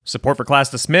Support for Class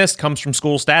Dismissed comes from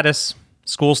School Status.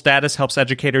 School Status helps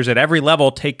educators at every level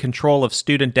take control of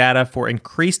student data for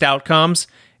increased outcomes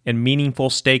and meaningful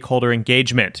stakeholder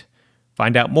engagement.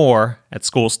 Find out more at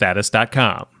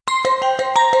schoolstatus.com.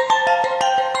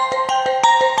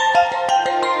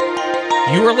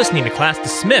 You are listening to Class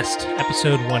Dismissed,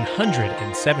 episode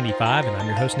 175, and I'm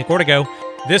your host, Nick Ortego.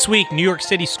 This week, New York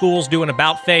City schools do an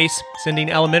about-face,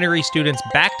 sending elementary students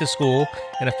back to school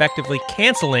and effectively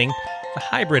canceling the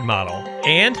hybrid model.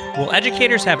 And will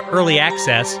educators have early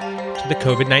access to the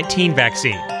COVID-19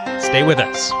 vaccine? Stay with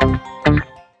us.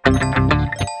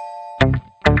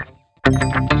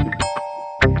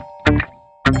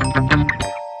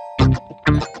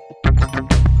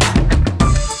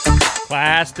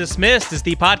 Class Dismissed is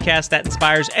the podcast that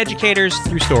inspires educators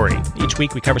through story. Each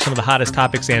week, we cover some of the hottest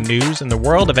topics and news in the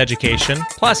world of education.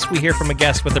 Plus, we hear from a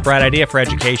guest with a bright idea for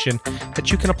education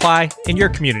that you can apply in your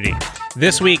community.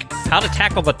 This week, how to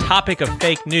tackle the topic of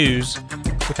fake news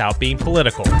without being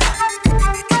political.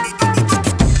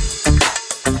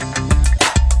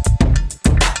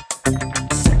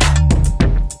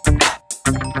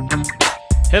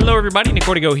 Hello, everybody. Nick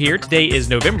Ortego here. Today is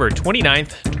November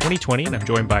 29th, 2020, and I'm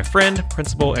joined by friend,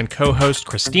 principal, and co-host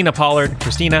Christina Pollard.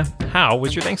 Christina, how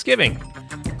was your Thanksgiving?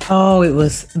 Oh, it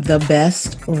was the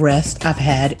best rest I've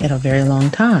had in a very long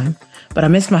time. But I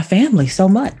missed my family so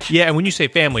much. Yeah, and when you say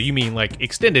family, you mean like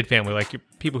extended family, like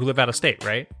people who live out of state,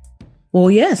 right? Well,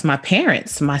 yes, my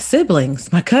parents, my siblings,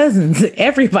 my cousins,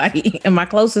 everybody, and my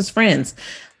closest friends.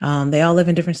 They all live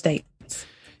in different states.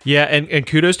 Yeah, and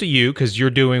kudos to you, because you're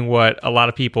doing what a lot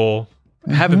of people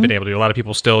haven't been able to do. A lot of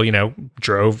people still,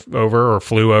 drove over or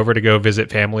flew over to go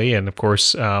visit family. And of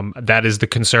course, that is the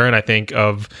concern, I think,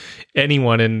 of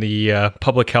anyone in the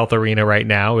public health arena right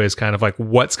now, is kind of like,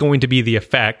 what's going to be the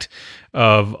effect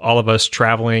of all of us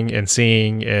traveling and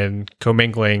seeing and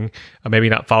commingling, maybe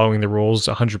not following the rules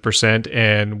 100%.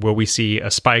 And will we see a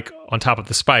spike on top of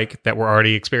the spike that we're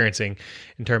already experiencing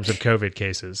in terms of COVID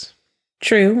cases?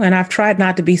 True. And I've tried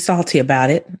not to be salty about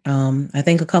it. I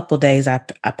think a couple of days I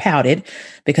pouted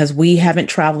because we haven't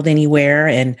traveled anywhere.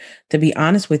 And to be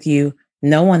honest with you,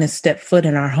 no one has stepped foot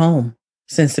in our home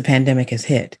since the pandemic has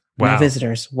hit. Wow. No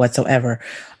visitors whatsoever.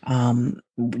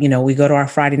 We go to our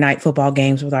Friday night football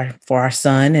games for our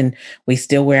son, and we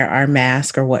still wear our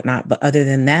mask or whatnot. But other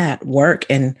than that, work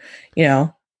and,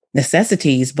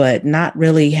 necessities, but not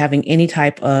really having any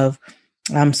type of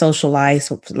social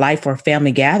life or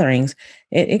family gatherings.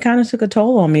 It kind of took a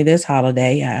toll on me this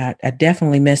holiday. I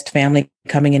definitely missed family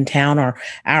coming in town, or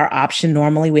our option.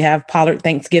 Normally we have Pollard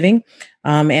Thanksgiving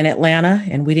in Atlanta,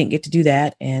 and we didn't get to do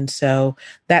that. And so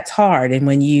that's hard. And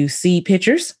when you see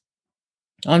pictures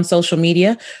on social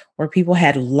media where people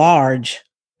had large,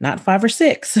 not 5 or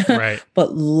 6, right,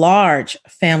 but large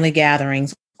family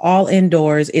gatherings, all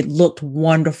indoors. It looked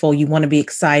wonderful. You want to be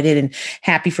excited and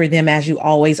happy for them, as you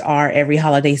always are every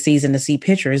holiday season, to see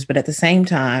pictures. But at the same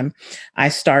time, I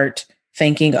start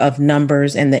thinking of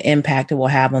numbers and the impact it will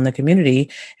have on the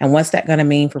community. And what's that going to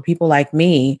mean for people like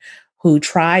me who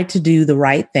tried to do the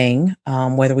right thing,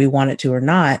 whether we wanted to or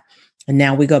not. And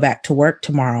now we go back to work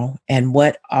tomorrow. And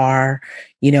what are,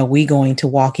 we going to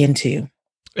walk into?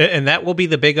 And that will be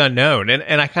the big unknown.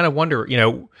 And I kind of wonder,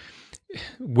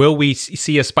 will we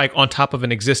see a spike on top of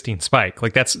an existing spike?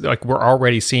 Like, that's like, we're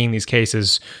already seeing these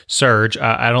cases surge.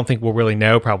 I don't think we'll really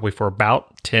know probably for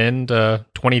about 10 to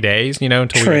 20 days, until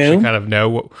True. we actually kind of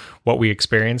know what we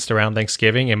experienced around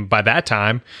Thanksgiving. And by that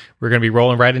time, we're going to be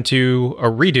rolling right into a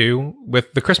redo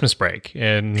with the Christmas break.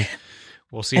 And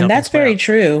we'll see. And that's very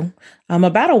true.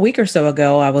 About a week or so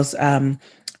ago, I was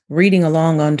reading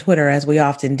along on Twitter, as we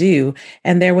often do.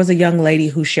 And there was a young lady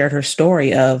who shared her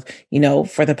story of,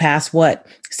 for the past,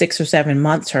 6 or 7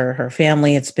 months, her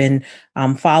family, it's been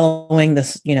following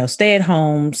this, stay at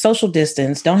home, social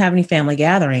distance, don't have any family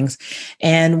gatherings.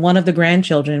 And one of the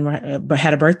grandchildren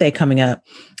had a birthday coming up.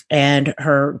 And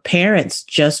her parents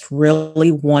just really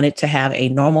wanted to have a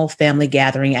normal family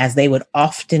gathering, as they would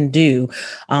often do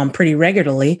pretty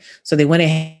regularly. So they went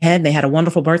ahead and they had a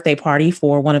wonderful birthday party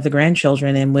for one of the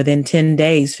grandchildren. And within 10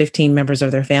 days, 15 members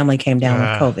of their family came down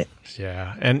with COVID.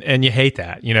 Yeah. And you hate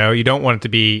that, you don't want it to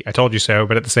be, I told you so,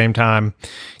 but at the same time,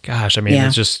 gosh,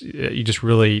 It's just, you just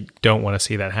really don't want to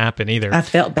see that happen either. I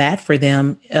felt bad for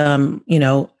them,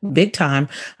 big time.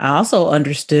 I also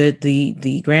understood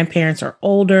the grandparents are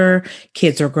older,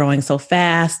 kids are growing so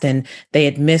fast, and they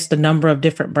had missed a number of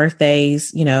different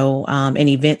birthdays, and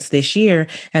events this year,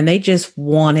 and they just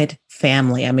wanted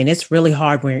family. I mean, it's really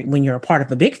hard when you're a part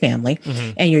of a big family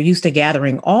and you're used to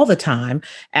gathering all the time,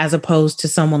 as opposed to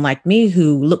someone like me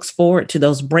who looks forward to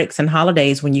those breaks and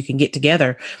holidays when you can get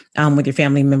together with your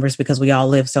family members, because we all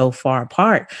live so far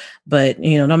apart. But,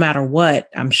 no matter what,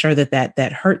 I'm sure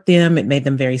that hurt them. It made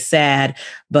them very sad,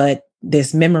 but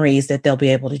there's memories that they'll be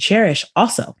able to cherish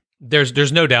also.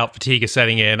 There's no doubt fatigue is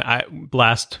setting in.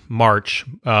 Last March,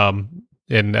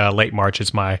 in late March,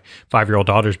 it's my 5-year-old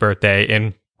daughter's birthday,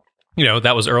 and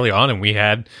that was early on, and we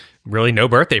had really no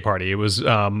birthday party. It was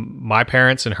my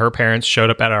parents and her parents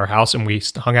showed up at our house, and we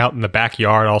hung out in the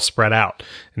backyard, all spread out.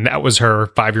 And that was her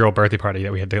 5-year-old birthday party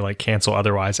that we had to cancel.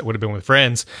 Otherwise, it would have been with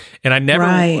friends. And I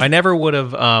never would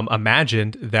have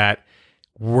imagined that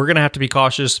we're gonna have to be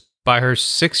cautious by her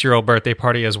 6-year-old birthday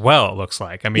party as well, it looks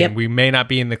like. I mean, we may not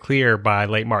be in the clear by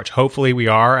late March. Hopefully we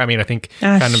are. I mean, I think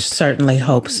certainly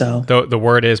hope so. The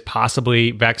word is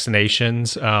possibly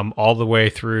vaccinations all the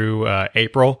way through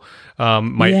April.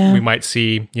 We might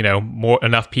see,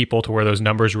 enough people to where those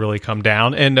numbers really come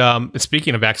down. And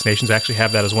speaking of vaccinations, I actually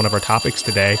have that as one of our topics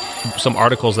today. Some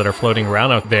articles that are floating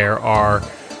around out there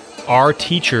are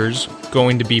teachers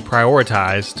going to be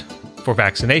prioritized for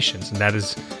vaccinations? And that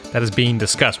is being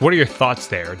discussed. What are your thoughts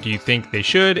there? Do you think they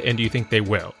should, and do you think they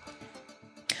will?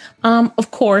 Of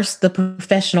course, the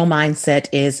professional mindset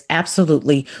is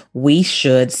absolutely we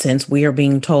should, since we are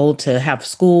being told to have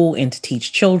school and to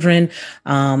teach children,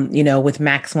 with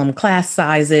maximum class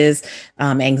sizes.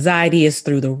 Anxiety is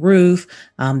through the roof.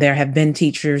 There have been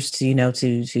teachers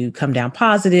to come down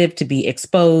positive, to be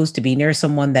exposed, to be near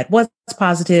someone that was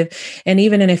positive. And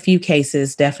even in a few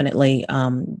cases, definitely,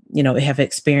 have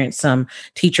experienced some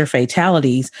teacher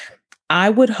fatalities. I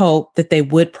would hope that they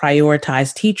would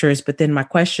prioritize teachers. But then my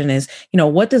question is,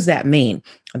 what does that mean?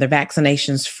 Are the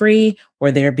vaccinations free?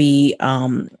 Or there be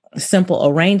simple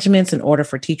arrangements in order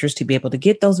for teachers to be able to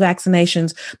get those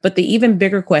vaccinations? But the even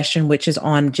bigger question, which is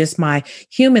on just my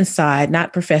human side,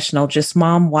 not professional, just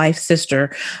mom, wife,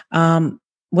 sister,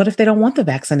 what if they don't want the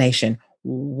vaccination?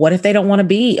 What if they don't want to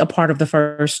be a part of the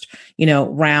first,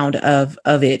 round of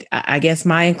it? I guess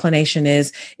my inclination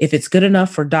is, if it's good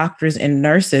enough for doctors and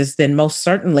nurses, then most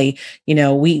certainly,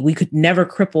 we could never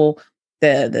cripple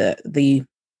the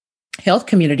health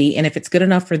community. And if it's good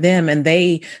enough for them and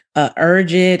they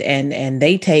urge it and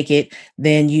they take it,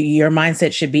 then your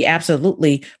mindset should be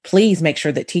absolutely, please make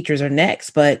sure that teachers are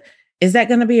next. But is that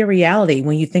going to be a reality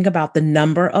when you think about the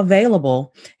number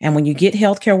available? And when you get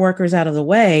healthcare workers out of the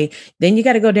way, then you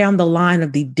got to go down the line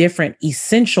of the different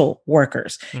essential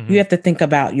workers. You have to think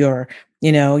about your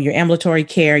ambulatory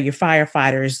care, your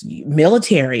firefighters,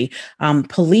 military,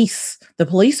 police, the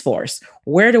police force.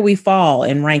 Where do we fall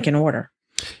in rank and order?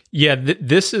 Yeah,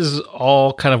 this is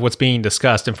all kind of what's being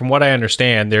discussed. And from what I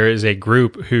understand, there is a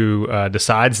group who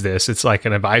decides this. It's like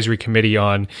an advisory committee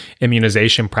on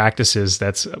immunization practices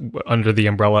that's under the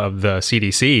umbrella of the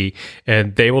CDC.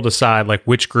 And they will decide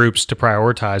which groups to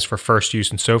prioritize for first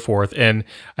use and so forth. And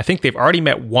I think they've already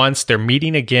met once. They're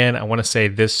meeting again, I want to say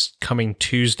this coming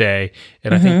Tuesday.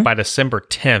 And I think by December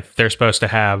 10th, they're supposed to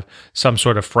have some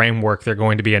sort of framework they're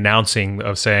going to be announcing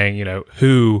of saying,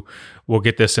 who will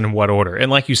get this in what order.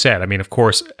 And like you said, I mean, of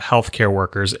course, healthcare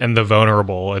workers and the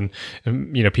vulnerable and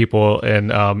people in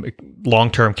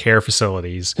long-term care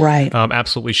facilities, right,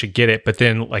 absolutely should get it. But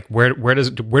then where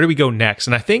do we go next?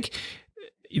 And I think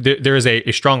there is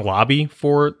a strong lobby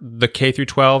for the K through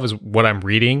 12 is what I'm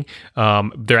reading.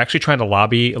 They're actually trying to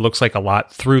lobby, it looks like, a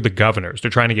lot through the governors. They're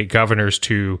trying to get governors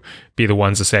to be the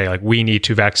ones to say, we need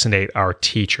to vaccinate our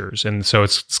teachers. And so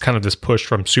it's kind of this push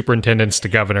from superintendents to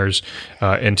governors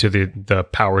into the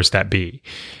powers that be.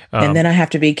 And then I have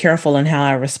to be careful in how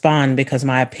I respond, because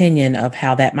my opinion of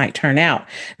how that might turn out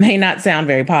may not sound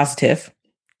very positive.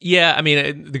 Yeah, I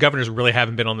mean, the governors really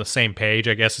haven't been on the same page,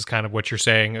 I guess, is kind of what you're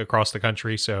saying across the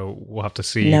country. So we'll have to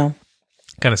see, kind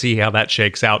of see how that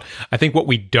shakes out. I think what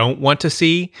we don't want to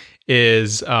see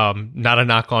is not a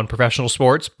knock on professional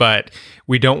sports, but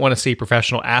we don't want to see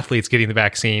professional athletes getting the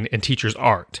vaccine and teachers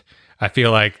aren't. I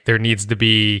feel like there needs to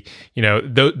be,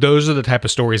 those are the type of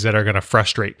stories that are going to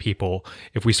frustrate people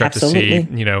if we start Absolutely.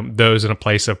 to see, those in a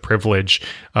place of privilege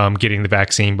getting the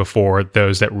vaccine before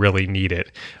those that really need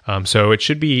it. So it's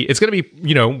going to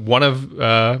be, one of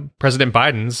President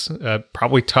Biden's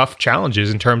probably tough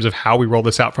challenges in terms of how we roll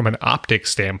this out from an optics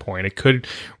standpoint. It could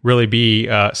really be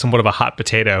somewhat of a hot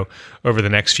potato over the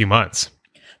next few months.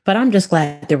 But I'm just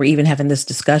glad that we're even having this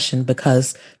discussion,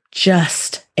 because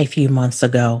just a few months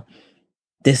ago,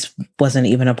 this wasn't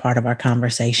even a part of our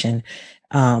conversation.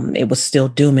 it was still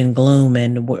doom and gloom.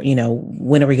 And,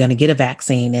 when are we going to get a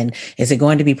vaccine? And is it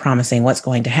going to be promising? What's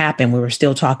going to happen? We were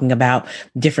still talking about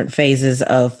different phases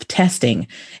of testing.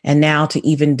 And now to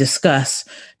even discuss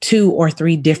 2 or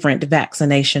 3 different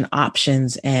vaccination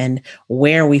options and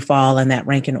where we fall in that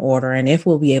ranking order and if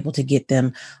we'll be able to get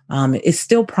them, is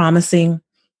still promising.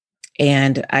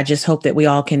 And I just hope that we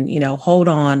all can, hold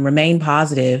on, remain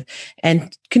positive,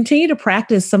 and continue to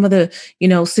practice some of the,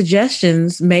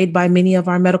 suggestions made by many of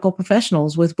our medical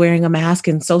professionals with wearing a mask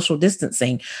and social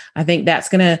distancing. I think that's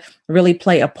going to really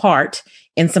play a part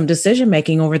in some decision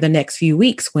making over the next few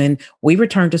weeks when we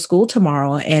return to school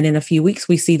tomorrow. And in a few weeks,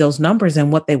 we see those numbers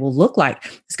and what they will look like.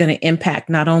 It's going to impact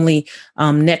not only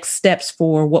next steps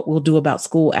for what we'll do about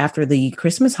school after the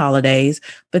Christmas holidays,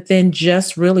 but then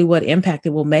just really what impact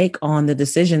it will make on the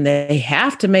decision that they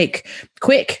have to make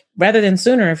quick rather than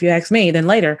sooner, if you ask me, than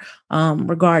later,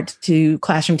 regard to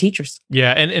classroom teachers.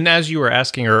 Yeah. And as you were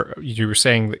asking, or you were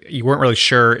saying that you weren't really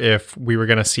sure if we were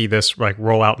going to see this like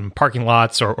roll out in parking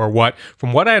lots or what.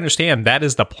 From what I understand, that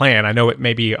is the plan. I know it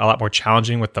may be a lot more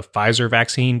challenging with the Pfizer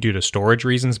vaccine due to storage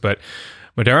reasons, but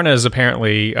Moderna is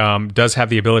apparently does have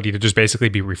the ability to just basically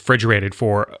be refrigerated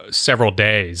for several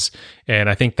days. And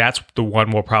I think that's the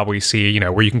one we'll probably see,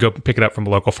 where you can go pick it up from a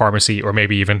local pharmacy or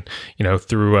maybe even,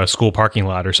 through a school parking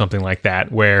lot or something like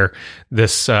that, where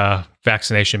this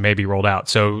vaccination may be rolled out.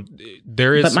 So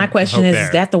there is. But my question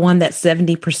is that the one that's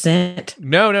 70%?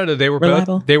 No. They were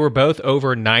reliable? They were both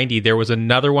over 90. There was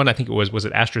another one. I think was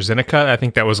it AstraZeneca? I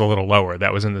think that was a little lower.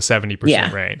 That was in the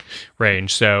 70%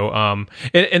 range. So,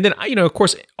 and then, of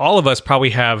course, all of us probably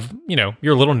have,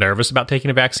 you're a little nervous about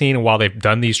taking a vaccine. And while they've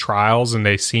done these trials and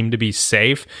they seem to be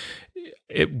safe,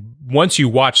 once you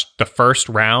watch the first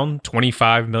round,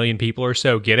 25 million people or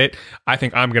so get it, I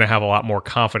think I'm going to have a lot more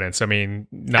confidence. I mean,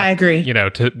 I agree.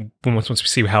 Once we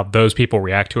see how those people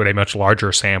react to it, a much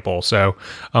larger sample. So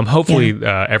hopefully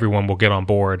everyone will get on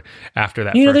board after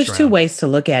that. There's round. 2 ways to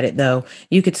look at it, though.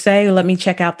 You could say, let me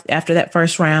check out after that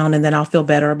first round and then I'll feel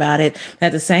better about it.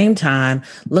 At the same time,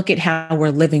 look at how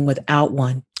we're living without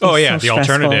one. Oh, yeah. The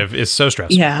alternative is so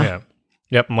stressful. Yeah.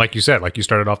 Yep. And like you said, like you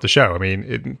started off the show, I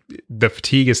mean, the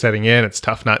fatigue is setting in. It's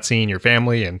tough not seeing your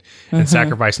family and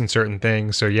sacrificing certain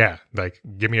things. So yeah, like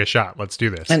give me a shot. Let's do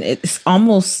this. And it's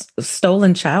almost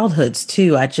stolen childhoods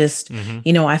too. I just,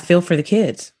 I feel for the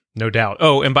kids. No doubt.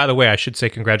 Oh, and by the way, I should say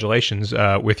congratulations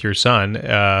with your son.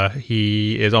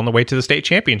 He is on the way to the state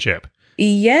championship.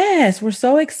 Yes, we're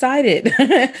so excited.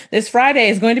 This Friday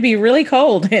is going to be really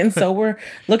cold. And so we're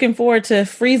looking forward to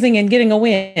freezing and getting a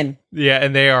win. Yeah.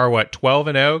 And they are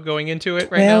 12-0 going into it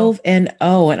right now?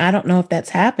 12-0. And I don't know if that's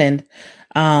happened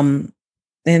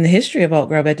in the history of Oak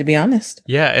Grove, to be honest.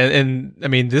 Yeah. And I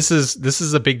mean, this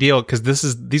is a big deal because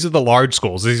these are the large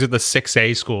schools. These are the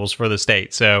 6A schools for the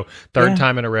state. So third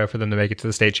time in a row for them to make it to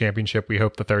the state championship. We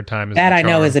hope the third time is that I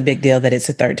know is a big deal that it's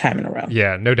the 3rd time in a row.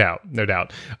 Yeah, no doubt.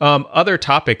 Other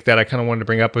topic that I kind of wanted to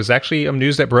bring up was actually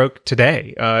news that broke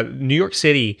today. New York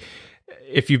City,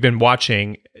 if you've been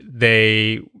watching,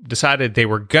 they decided they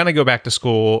were going to go back to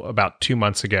school about 2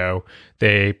 months ago.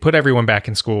 They put everyone back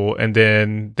in school and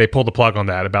then they pulled the plug on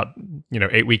that about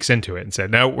 8 weeks into it and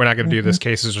said, no, we're not going to do this.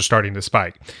 Cases are starting to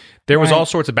spike. There was all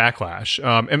sorts of backlash.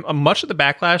 And much of the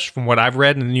backlash from what I've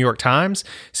read in the New York Times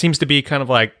seems to be kind of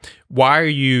like, why are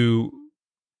you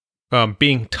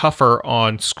being tougher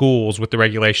on schools with the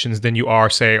regulations than you are,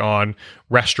 say, on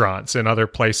restaurants and other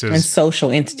places. And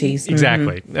social entities.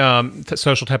 Exactly.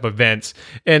 Social type events.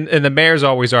 And the mayor's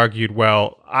always argued,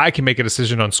 well, I can make a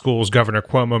decision on schools. Governor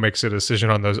Cuomo makes a decision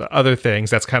on those other things.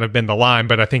 That's kind of been the line,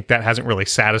 but I think that hasn't really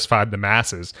satisfied the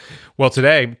masses. Well,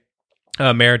 today,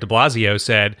 Mayor de Blasio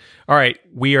said, all right,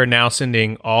 we are now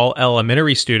sending all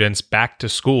elementary students back to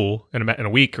school in a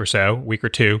week or so, week or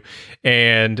two.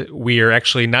 And we are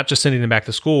actually not just sending them back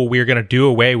to school, we are going to do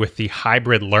away with the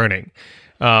hybrid learning.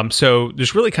 So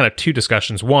there's really kind of 2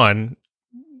 discussions. One,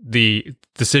 the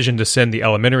decision to send the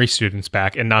elementary students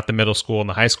back and not the middle school and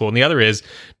the high school. And the other is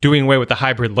doing away with the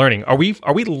hybrid learning. Are we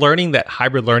learning that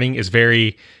hybrid learning is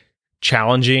very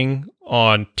challenging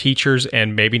on teachers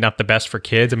and maybe not the best for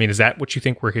kids? I mean, is that what you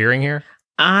think we're hearing here?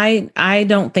 I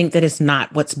don't think that it's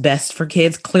not what's best for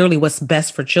kids. Clearly, what's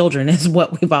best for children is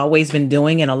what we've always been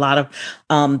doing, and a lot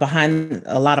of behind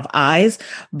a lot of eyes.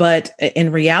 But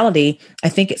in reality, I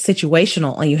think it's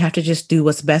situational, and you have to just do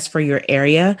what's best for your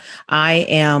area. I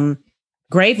am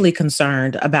gravely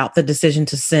concerned about the decision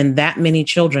to send that many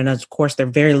children. Of course, they're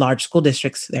very large school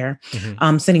districts there,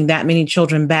 sending that many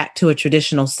children back to a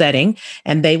traditional setting,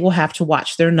 and they will have to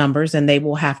watch their numbers and they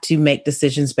will have to make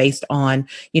decisions based on,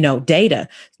 data,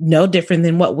 no different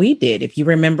than what we did. If you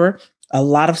remember, A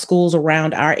lot of schools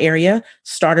around our area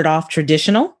started off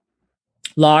traditional,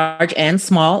 large and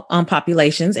small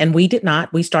populations. And we did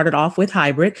not. We started off with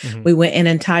hybrid. Mm-hmm. We went an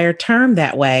entire term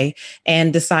that way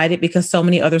and decided, because so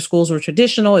many other schools were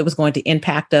traditional, it was going to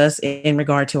impact us in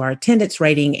regard to our attendance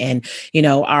rating and,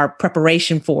 our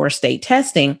preparation for state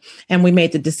testing. And we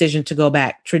made the decision to go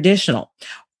back traditional.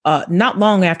 Not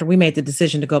long after we made the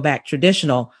decision to go back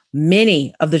traditional,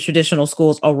 many of the traditional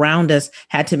schools around us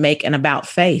had to make an about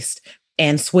face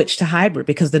and switch to hybrid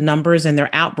because the numbers and their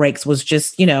outbreaks was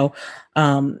just,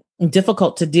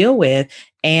 difficult to deal with.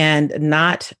 And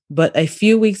not but a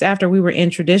few weeks after we were in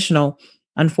traditional,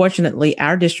 unfortunately,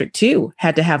 our district too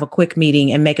had to have a quick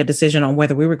meeting and make a decision on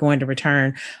whether we were going to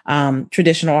return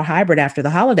traditional or hybrid after the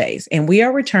holidays. And we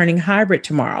are returning hybrid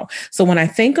tomorrow. So when I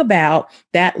think about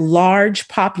that large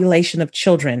population of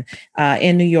children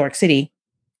in New York City,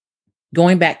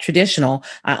 going back traditional,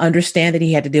 I understand that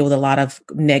he had to deal with a lot of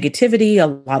negativity, a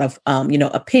lot of,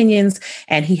 opinions,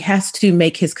 and he has to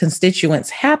make his constituents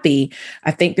happy.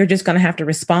 I think they're just going to have to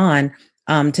respond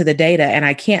to the data. And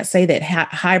I can't say that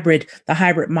the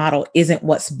hybrid model isn't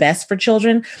what's best for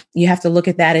children. You have to look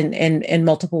at that in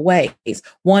multiple ways.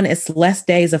 One is less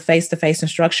days of face-to-face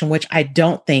instruction, which I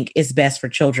don't think is best for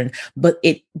children, but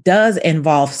it does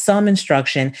involve some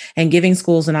instruction and giving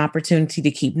schools an opportunity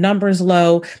to keep numbers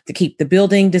low, to keep the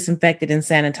building disinfected and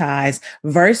sanitized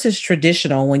versus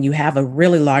traditional when you have a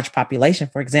really large population.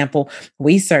 For example,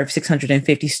 we serve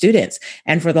 650 students.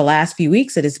 And for the last few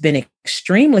weeks, it has been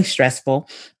extremely stressful,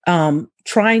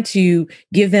 trying to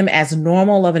give them as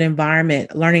normal of an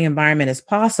learning environment as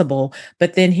possible.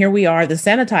 But then here we are, the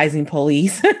sanitizing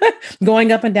police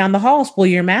going up and down the halls, pull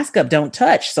your mask up, don't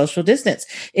touch, social distance.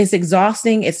 It's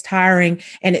exhausting, it's tiring,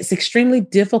 and it's extremely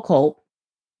difficult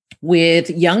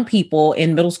with young people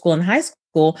in middle school and high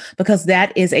school because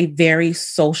that is a very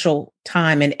social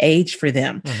time and age for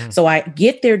them. Mm-hmm. So I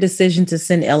get their decision to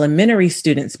send elementary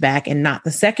students back and not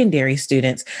the secondary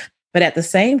students. But at the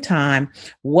same time,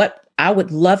 what I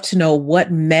would love to know what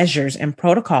measures and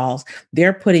protocols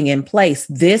they're putting in place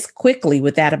this quickly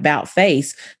with that about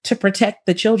face to protect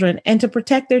the children and to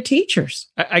protect their teachers.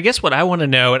 I guess what I want to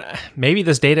know, and maybe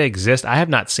this data exists, I have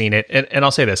not seen it. And I'll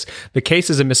say this, the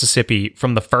cases in Mississippi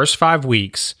from the first 5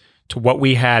 weeks to what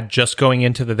we had just going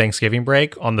into the Thanksgiving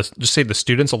break on just say the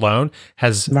students alone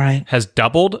has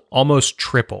doubled, almost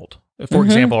tripled. For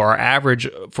example, our average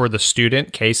for the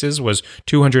student cases was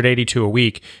 282 a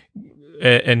week.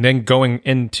 And then going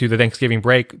into the Thanksgiving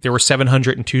break, there were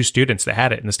 702 students that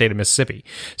had it in the state of Mississippi.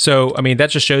 So, I mean, that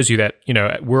just shows you that,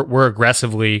 we're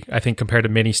aggressively, I think, compared to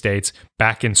many states,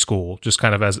 back in school, just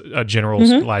kind of as a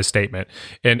generalized statement.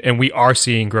 And we are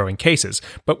seeing growing cases.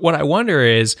 But what I wonder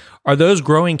is, are those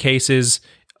growing cases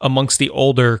amongst the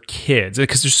older kids,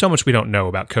 because there's so much we don't know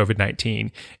about COVID-19.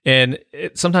 And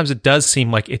sometimes it does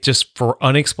seem like it just, for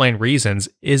unexplained reasons,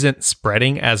 isn't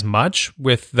spreading as much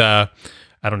with the,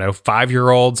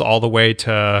 5-year-olds all the way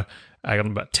to,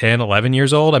 about 10, 11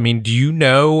 years old. I mean, do you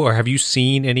know, or have you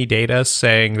seen any data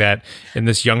saying that in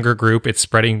this younger group, it's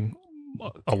spreading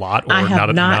a lot or not enough? I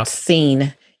have not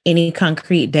seen any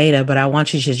concrete data, but I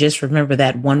want you to just remember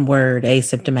that one word,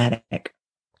 asymptomatic.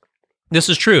 This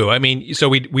is true. I mean, so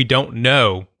we don't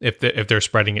know if they're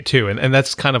spreading it too, and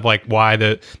that's kind of like why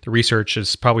the research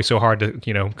is probably so hard to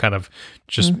kind of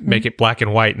just make it black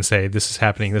and white and say this is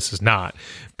happening, this is not.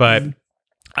 But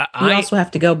we also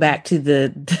have to go back to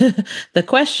the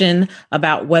question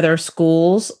about whether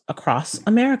schools across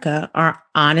America are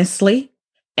honestly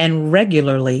and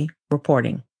regularly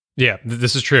reporting. Yeah,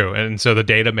 this is true. And so the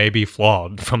data may be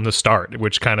flawed from the start,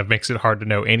 which kind of makes it hard to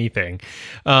know anything.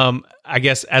 I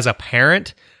guess as a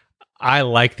parent, I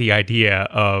like the idea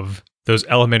of those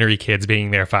elementary kids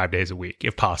being there 5 days a week,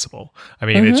 if possible. I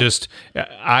mean, it's just,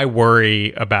 I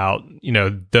worry about,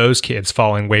 those kids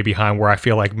falling way behind where I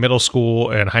feel like middle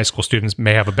school and high school students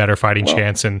may have a better fighting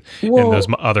chance in those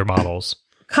other models.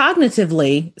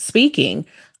 Cognitively speaking,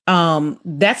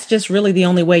 that's just really the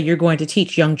only way you're going to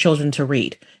teach young children to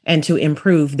read and to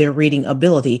improve their reading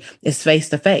ability is face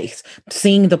to face,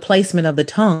 seeing the placement of the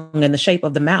tongue and the shape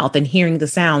of the mouth and hearing the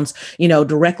sounds,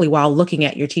 directly while looking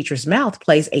at your teacher's mouth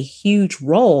plays a huge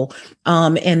role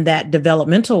in that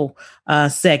developmental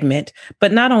segment.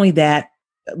 But not only that,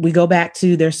 we go back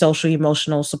to their social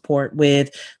emotional support with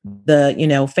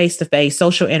the, face-to-face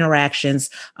social interactions,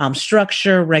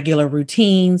 structure, regular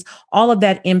routines, all of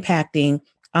that impacting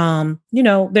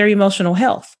their emotional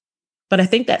health. But I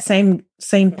think that same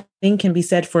thing can be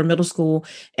said for middle school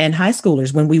and high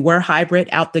schoolers. When we were hybrid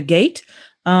out the gate,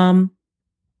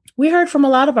 we We heard from a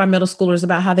lot of our middle schoolers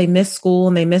about how they missed school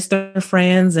and they missed their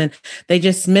friends and they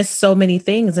just missed so many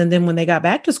things. And then when they got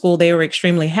back to school, they were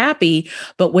extremely happy.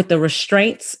 But with the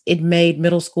restraints, it made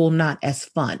middle school not as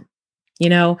fun.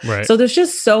 Right. So there's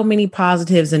just so many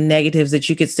positives and negatives that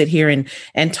you could sit here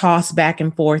and toss back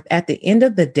and forth. At the end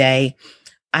of the day,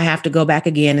 I have to go back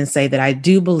again and say that I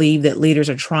do believe that leaders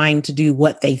are trying to do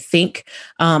what they think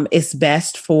is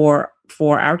best for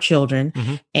our children.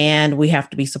 Mm-hmm. And we have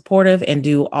to be supportive and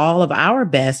do all of our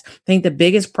best. I think the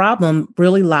biggest problem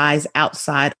really lies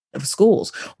outside of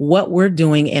schools, what we're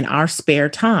doing in our spare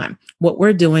time, what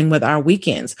we're doing with our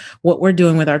weekends, what we're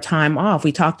doing with our time off.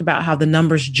 We talked about how the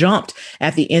numbers jumped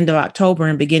at the end of October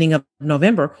and beginning of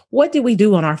November. What did we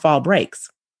do on our fall breaks?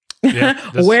 Yeah,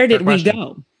 where did we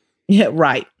go? Yeah,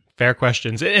 right. Fair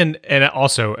questions. And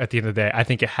also at the end of the day, I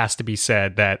think it has to be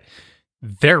said that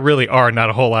there really are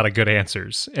not a whole lot of good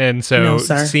answers. And so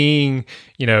seeing,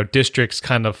 districts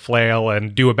kind of flail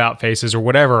and do about faces or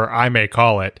whatever I may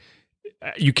call it,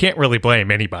 you can't really blame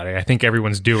anybody. I think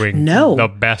everyone's doing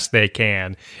the best they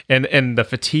can. And the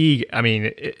fatigue, I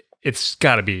mean, it's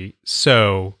got to be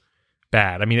so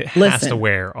bad. I mean, it has to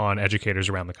wear on educators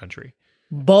around the country.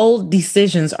 Bold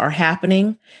decisions are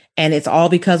happening, and it's all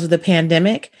because of the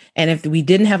pandemic. And if we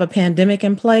didn't have a pandemic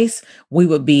in place, we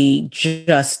would be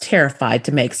just terrified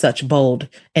to make such bold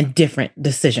and different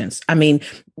decisions. I mean,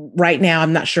 right now,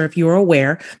 I'm not sure if you're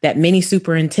aware that many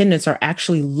superintendents are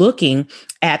actually looking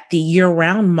at the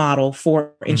year-round model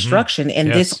for instruction.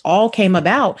 And this all came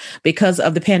about because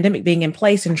of the pandemic being in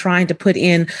place and trying to put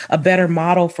in a better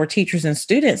model for teachers and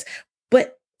students.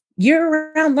 But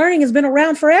year-round learning has been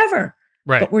around forever.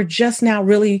 Right. But we're just now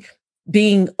really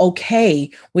being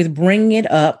okay with bringing it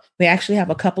up. We actually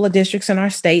have a couple of districts in our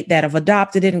state that have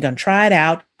adopted it and going to try it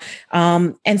out.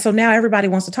 And so now everybody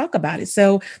wants to talk about it.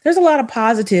 So there's a lot of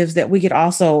positives that we could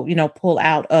also, pull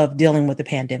out of dealing with the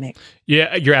pandemic.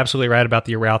 Yeah, you're absolutely right about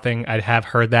the Eral thing. I have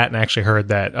heard that and actually heard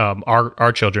that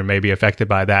our children may be affected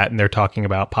by that. And they're talking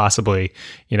about possibly,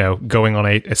 going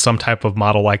on some type of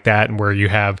model like that and where you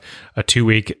have a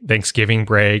 2-week Thanksgiving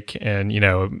break. And,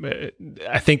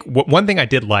 I think one thing I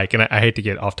did like, and I hate to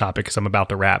get off topic because I'm about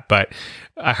to wrap, but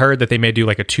I heard that they may do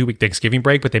like a 2-week Thanksgiving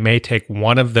break, but they may take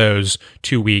one of those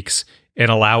 2 weeks and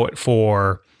allow it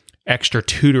for extra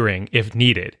tutoring if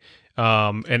needed.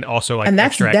 And also like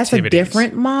extra activities. That's a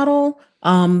different model.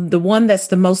 The one that's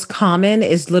the most common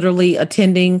is literally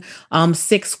attending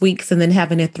 6 weeks and then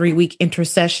having a 3-week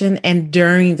intercession. And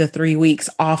during the 3 weeks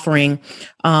offering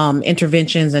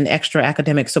interventions and extra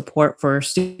academic support for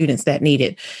students that need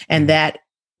it. And that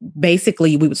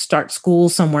basically we would start school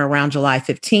somewhere around July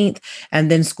 15th, and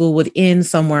then school would end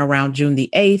somewhere around June the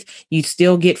 8th. You'd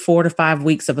still get 4 to 5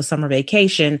 weeks of a summer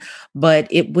vacation, but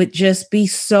it would just be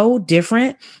so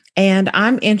different. And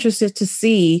I'm interested to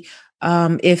see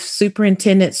if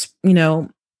superintendents,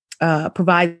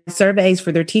 provide surveys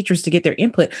for their teachers to get their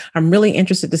input. I'm really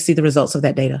interested to see the results of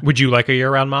that data. Would you like a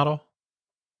year-round model?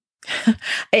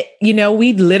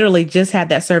 We literally just had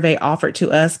that survey offered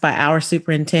to us by our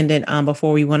superintendent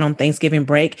before we went on Thanksgiving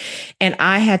break. And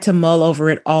I had to mull over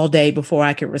it all day before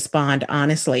I could respond.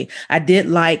 Honestly, I did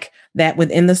like that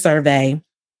within the survey,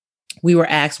 we were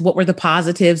asked what were the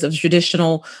positives of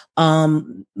traditional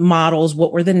models,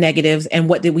 what were the negatives, and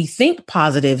what did we think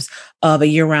positives of a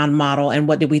year-round model, and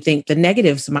what did we think the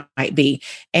negatives might be.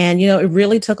 And, it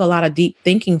really took a lot of deep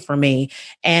thinking for me.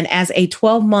 And as a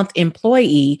 12-month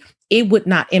employee, it would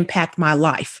not impact my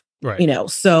life. Right.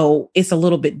 So it's a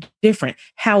little bit different.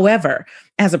 However,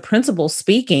 as a principal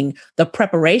speaking, the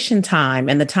preparation time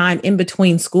and the time in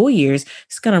between school years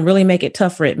is going to really make it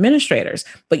tough for administrators.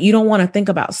 But you don't want to think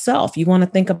about self. You want to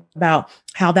think about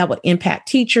how that would impact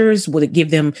teachers. Would it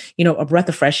give them, a breath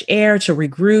of fresh air to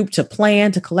regroup, to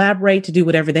plan, to collaborate, to do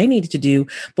whatever they needed to do?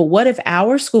 But what if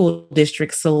our school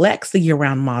district selects the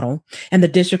year-round model and the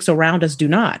districts around us do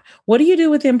not? What do you do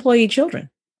with the employee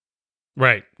children?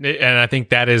 Right. And I think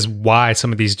that is why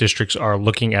some of these districts are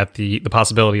looking at the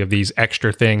possibility of these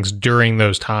extra things during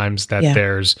those times that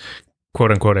there's quote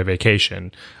unquote a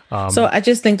vacation. So I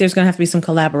just think there's going to have to be some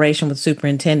collaboration with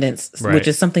superintendents, which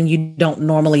is something you don't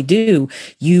normally do.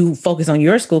 You focus on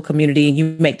your school community and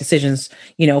you make decisions,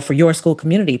 for your school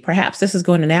community. Perhaps this is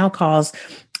going to now cause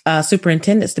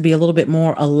superintendents to be a little bit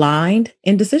more aligned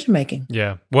in decision making.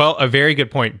 Yeah. Well, a very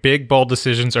good point. Big, bold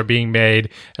decisions are being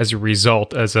made as a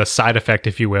result, as a side effect,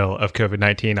 if you will, of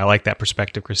COVID-19. I like that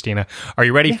perspective, Christina. Are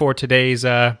you ready for today's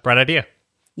bright idea?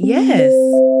 Yes.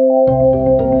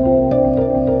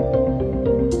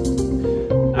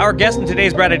 Our Our guest in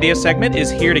today's Bright Ideas segment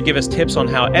is here to give us tips on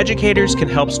how educators can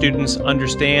help students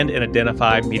understand and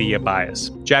identify media bias.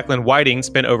 Jacqueline Whiting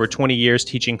spent over 20 years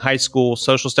teaching high school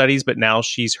social studies, but now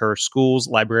she's her school's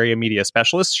librarian media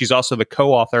specialist. She's also the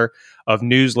co-author of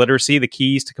News Literacy, The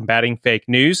Keys to Combating Fake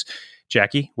News.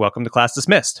 Jackie, welcome to Class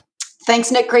Dismissed.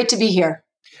 Thanks, Nick. Great to be here.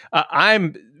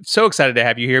 I'm so excited to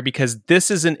have you here because this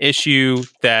is an issue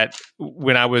that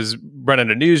when I was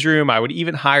running a newsroom, I would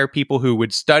even hire people who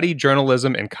would study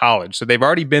journalism in college. So they've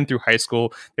already been through high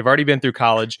school, they've already been through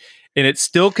college, and it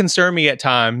still concerned me at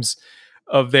times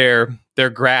of their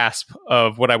grasp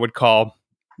of what I would call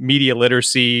media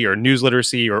literacy or news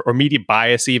literacy or media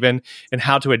bias even, and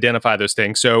how to identify those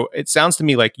things. So it sounds to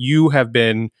me like you have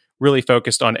been really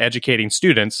focused on educating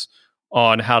students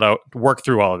on how to work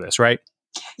through all of this, right?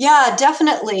 Yeah,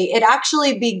 definitely. It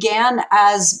actually began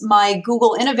as my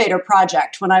Google Innovator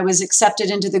project when I was accepted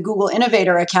into the Google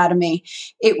Innovator Academy.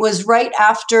 It was right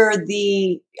after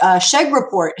the Chegg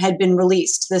report had been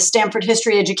released. The Stanford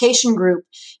History Education Group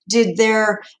did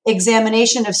their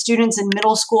examination of students in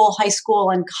middle school, high school,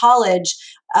 and college,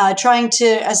 trying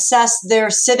to assess their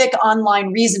civic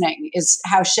online reasoning, is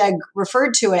how Chegg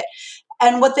referred to it.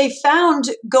 And what they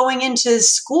found going into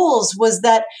schools was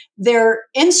that their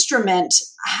instrument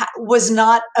was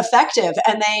not effective.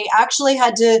 And they actually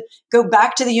had to go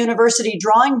back to the university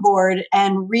drawing board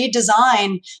and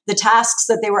redesign the tasks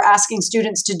that they were asking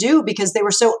students to do because they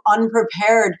were so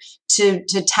unprepared to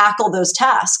tackle those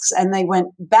tasks. And they went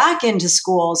back into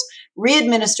schools,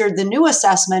 re-administered the new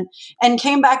assessment, and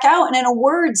came back out and in a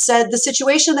word said the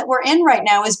situation that we're in right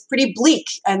now is pretty bleak.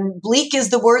 And bleak is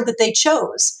the word that they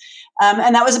chose.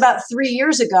 And that was about 3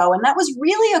 years ago. And that was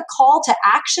really a call to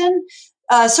action,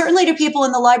 certainly to people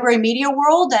in the library media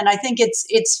world. And I think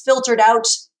it's filtered out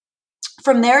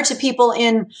from there to people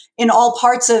in all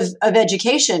parts of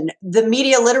education. The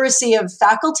media literacy of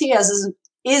faculty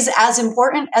is as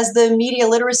important as the media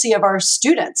literacy of our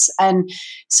students. And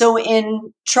so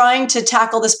in trying to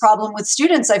tackle this problem with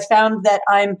students, I found that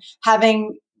I'm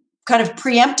having kind of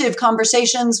preemptive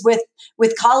conversations with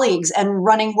colleagues and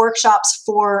running workshops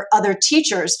for other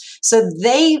teachers so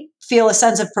they feel a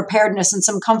sense of preparedness and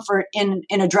some comfort in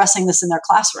addressing this in their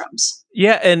classrooms.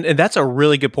 Yeah, and that's a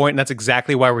really good point, and that's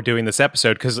exactly why we're doing this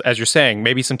episode, because as you're saying,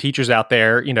 maybe some teachers out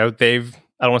there, they've,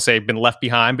 I don't want to say been left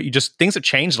behind, but things have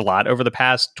changed a lot over the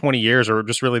past 20 years, or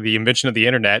just really the invention of the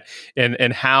internet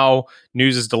and how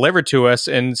news is delivered to us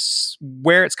and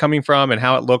where it's coming from and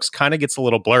how it looks kind of gets a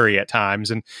little blurry at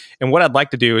times. And what I'd like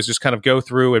to do is just kind of go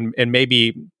through and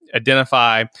maybe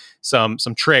identify some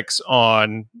tricks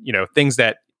on, things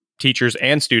that teachers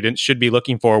and students should be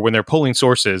looking for when they're pulling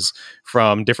sources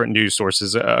from different news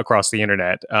sources across the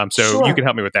internet. So Sure. You can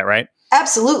help me with that, right?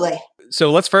 Absolutely. So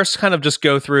let's first kind of just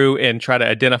go through and try to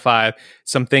identify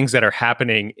some things that are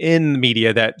happening in the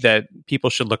media that people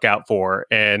should look out for.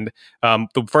 And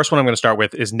the first one I'm going to start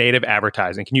with is native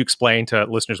advertising. Can you explain to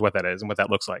listeners what that is and what that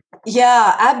looks like?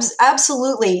 Yeah,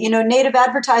 absolutely. Native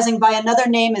advertising by another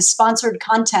name is sponsored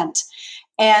content.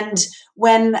 And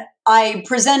when I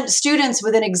present students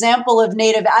with an example of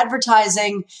native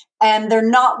advertising and they're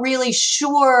not really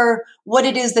sure what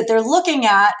it is that they're looking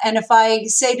at, and if I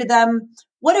say to them,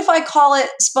 what if I call it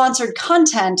sponsored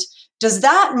content? Does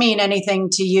that mean anything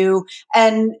to you?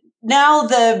 And now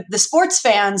the sports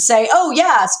fans say, oh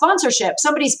yeah, sponsorship.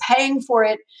 Somebody's paying for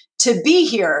it to be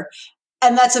here.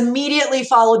 And that's immediately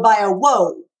followed by a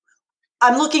whoa.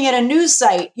 I'm looking at a news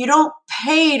site. You don't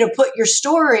pay to put your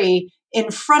story in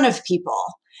front of people.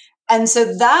 And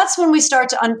so that's when we start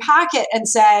to unpack it and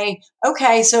say,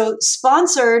 okay, so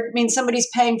sponsored means somebody's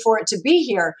paying for it to be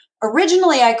here.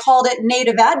 Originally, I called it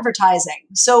native advertising.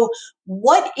 So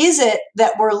what is it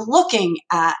that we're looking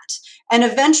at? And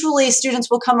eventually students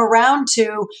will come around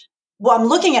to, well, I'm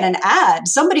looking at an ad.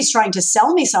 Somebody's trying to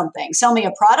sell me something, sell me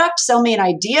a product, sell me an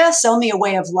idea, sell me a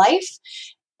way of life.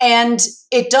 And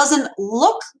it doesn't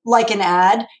look like an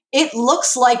ad. It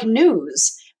looks like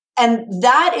news. And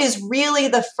that is really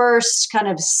the first kind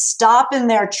of stop in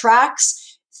their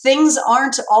tracks. Things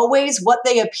aren't always what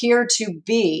they appear to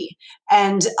be.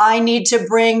 And I need to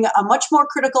bring a much more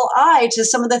critical eye to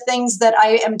some of the things that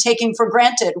I am taking for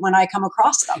granted when I come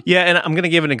across them. Yeah, and I'm going to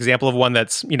give an example of one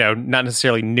that's, not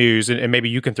necessarily news, and maybe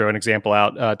you can throw an example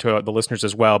out to the listeners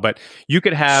as well. But you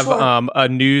could have Sure. A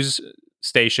news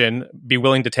station be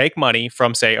willing to take money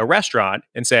from, say, a restaurant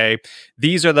and say,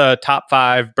 these are the top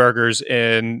 5 burgers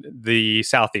in the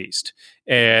Southeast.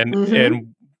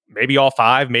 And maybe all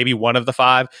five, maybe one of the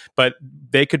five, but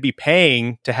they could be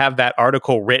paying to have that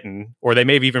article written, or they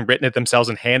may have even written it themselves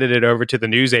and handed it over to the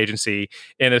news agency.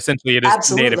 And essentially it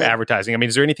is native advertising. I mean,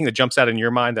 is there anything that jumps out in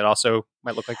your mind that also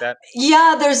might look like that?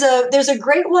 Yeah, there's a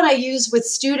great one I use with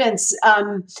students.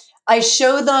 I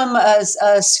show them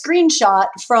a screenshot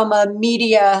from a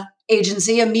media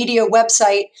agency, a media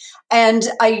website. And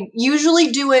I usually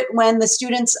do it when the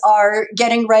students are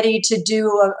getting ready to do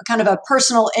a kind of a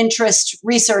personal interest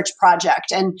research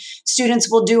project. And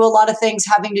students will do a lot of things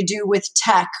having to do with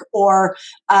tech or,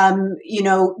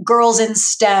 girls in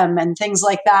STEM and things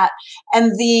like that.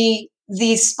 And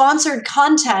the sponsored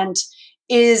content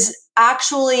is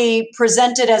actually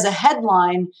presented as a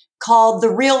headline called "The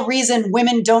Real Reason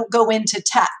Women Don't Go Into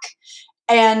Tech."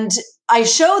 And I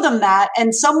show them that,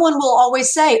 and someone will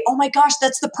always say, "Oh my gosh,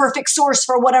 that's the perfect source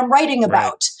for what I'm writing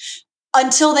about." Right.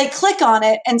 Until they click on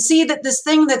it and see that this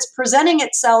thing that's presenting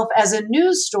itself as a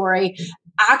news story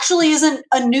actually isn't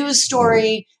a news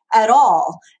story at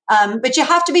all. But you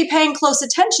have to be paying close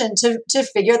attention to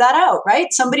figure that out, right?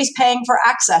 Somebody's paying for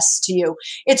access to you.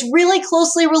 It's really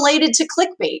closely related to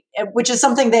clickbait, which is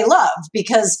something they love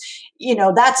because,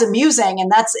 that's amusing and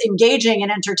that's engaging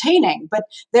and entertaining, but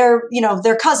they're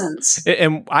cousins.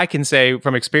 And I can say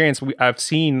from experience, I've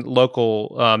seen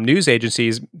local news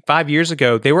agencies 5 years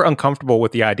ago, they were uncomfortable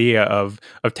with the idea of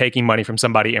taking money from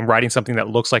somebody and writing something that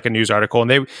looks like a news article. And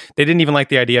they didn't even like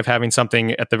the idea of having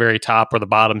something at the very top or the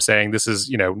bottom saying this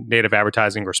is, native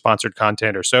advertising or sponsored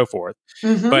content or so forth.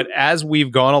 Mm-hmm. But as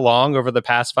we've gone along over the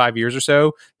past 5 years or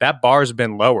so, that bar has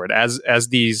been lowered as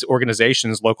these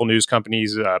organizations, local news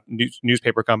companies,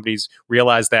 newspaper companies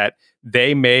realize that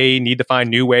they may need to find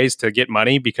new ways to get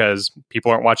money because people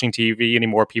aren't watching TV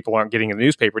anymore. People aren't getting the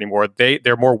newspaper anymore.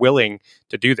 They're more willing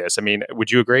to do this. I mean,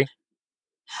 would you agree?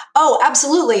 Oh,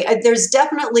 absolutely. There's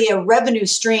definitely a revenue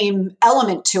stream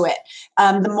element to it.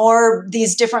 The more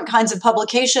these different kinds of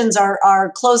publications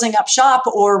are closing up shop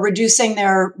or reducing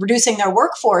their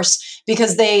workforce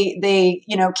because they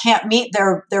can't meet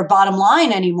their bottom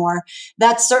line anymore.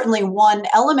 That's certainly one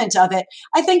element of it.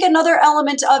 I think another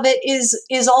element of it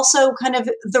is also kind of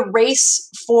the race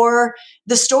for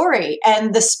the story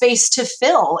and the space to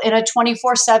fill in a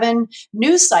 24/7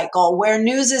 news cycle where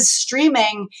news is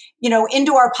streaming,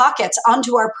 into our pockets,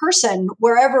 onto our person,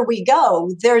 wherever we go.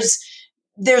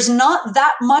 There's not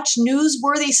that much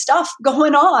newsworthy stuff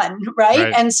going on,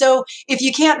 right? And so if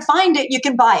you can't find it, you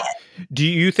can buy it. Do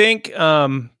you think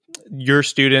your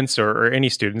students or any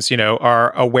students,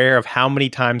 are aware of how many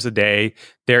times a day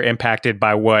they're impacted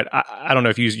by what, I don't know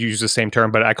if you use the same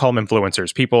term, but I call them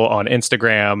influencers, people on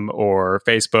Instagram or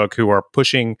Facebook who are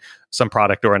pushing some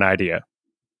product or an idea?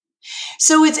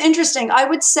 So it's interesting. I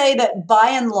would say that by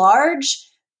and large,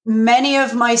 many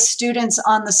of my students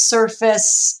on the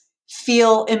surface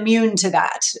feel immune to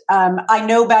that. I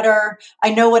know better. I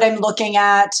know what I'm looking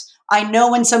at. I know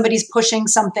when somebody's pushing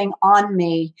something on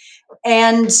me.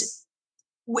 And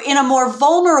in a more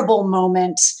vulnerable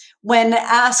moment, when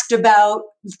asked about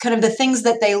kind of the things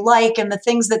that they like and the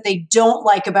things that they don't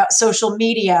like about social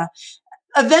media,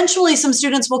 eventually some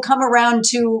students will come around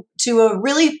to a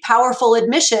really powerful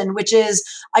admission, which is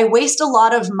I waste a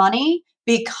lot of money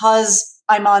because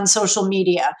I'm on social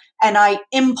media and I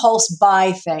impulse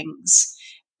buy things.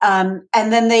 And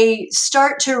then they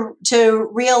start to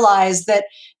realize that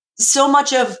so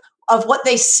much of what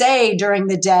they say during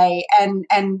the day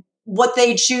and what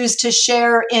they choose to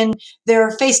share in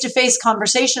their face-to-face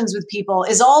conversations with people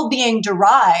is all being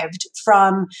derived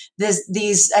from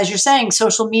these, as you're saying,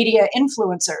 social media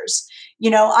influencers.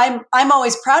 I'm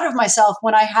always proud of myself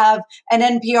when I have an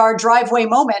NPR driveway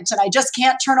moment and I just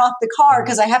can't turn off the car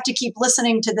because I have to keep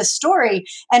listening to this story.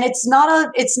 And it's not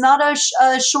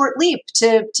a short leap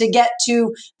to get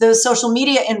to those social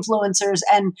media influencers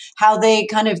and how they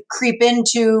kind of creep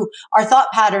into our thought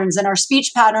patterns and our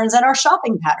speech patterns and our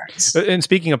shopping patterns. And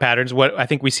speaking of patterns, what I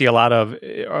think we see a lot of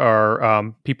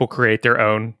are people create their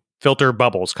own filter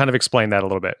bubbles. Kind of explain that a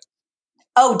little bit.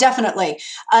 Oh, definitely.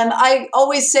 I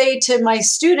always say to my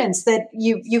students that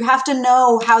you have to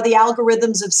know how the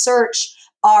algorithms of search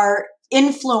are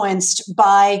influenced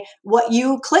by what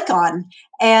you click on.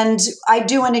 And I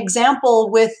do an example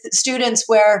with students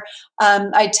where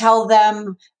I tell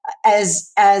them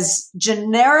as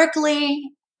generically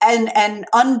and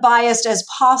unbiased as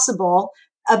possible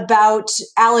about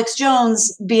Alex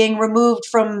Jones being removed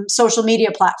from social media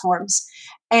platforms.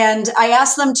 And I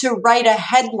ask them to write a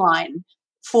headline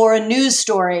for a news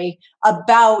story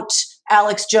about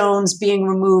Alex Jones being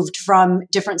removed from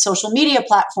different social media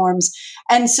platforms.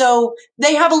 And so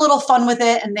they have a little fun with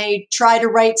it, and they try to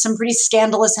write some pretty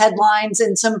scandalous headlines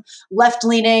and some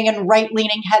left-leaning and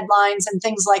right-leaning headlines and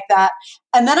things like that.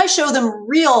 And then I show them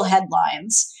real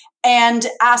headlines and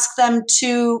ask them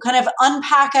to kind of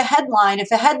unpack a headline.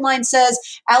 If a headline says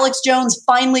Alex Jones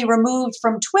finally removed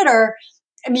from Twitter,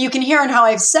 I mean, you can hear in how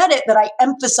I've said it that I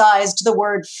emphasized the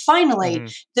word finally. Mm-hmm.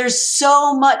 There's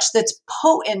so much that's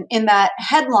potent in that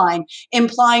headline,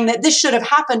 implying that this should have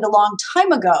happened a long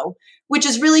time ago, which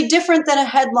is really different than a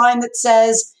headline that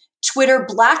says Twitter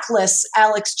blacklists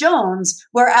Alex Jones,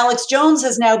 where Alex Jones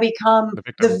has now become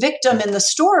the victim in the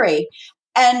story.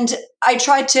 And I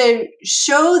tried to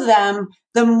show them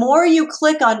the more you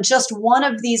click on just one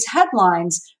of these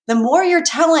headlines, the more you're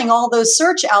telling all those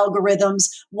search algorithms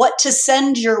what to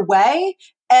send your way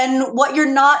and what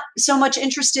you're not so much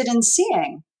interested in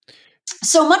seeing.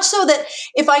 So much so that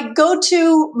if I go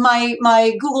to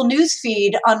my Google News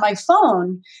feed on my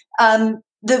phone,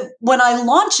 when I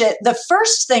launch it, the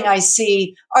first thing I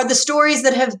see are the stories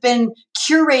that have been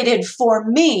curated for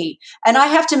me. And I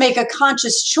have to make a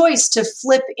conscious choice to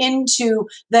flip into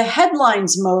the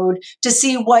headlines mode to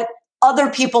see what other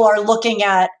people are looking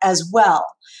at as well.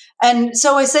 And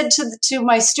so I said to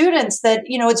my students that,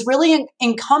 it's really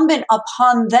incumbent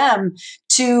upon them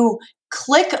to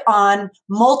click on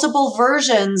multiple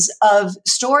versions of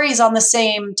stories on the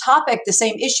same topic, the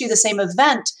same issue, the same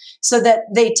event, so that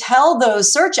they tell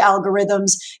those search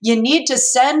algorithms, you need to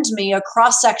send me a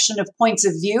cross-section of points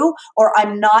of view, or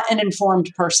I'm not an informed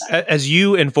person. As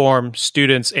you inform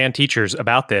students and teachers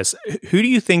about this, who do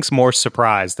you think's more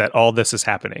surprised that all this is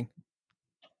happening?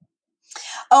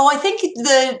 Oh, I think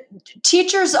the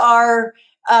teachers are...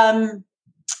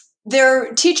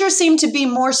 Their teachers seem to be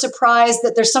more surprised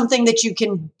that there's something that you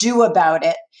can do about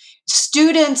it.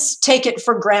 Students take it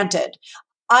for granted.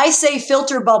 I say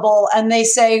filter bubble and they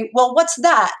say, well, what's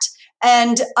that?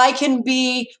 And I can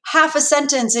be half a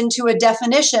sentence into a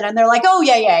definition and they're like, oh,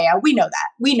 yeah, we know that.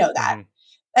 Mm-hmm.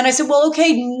 And I said, well,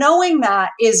 okay, knowing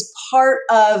that is part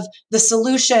of the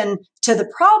solution to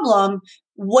the problem.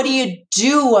 What do you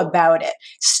do about it?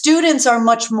 Students are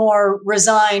much more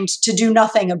resigned to do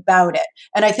nothing about it.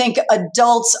 And I think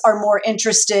adults are more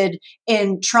interested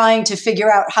in trying to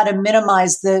figure out how to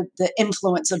minimize the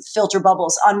influence of filter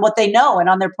bubbles on what they know and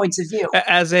on their points of view.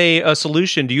 As a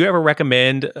solution, do you ever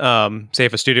recommend, say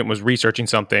if a student was researching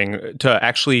something, to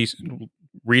actually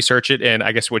research it in,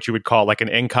 I guess, what you would call like an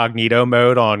incognito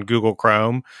mode on Google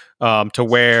Chrome, to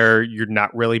where you're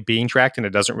not really being tracked and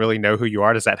it doesn't really know who you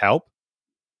are? Does that help?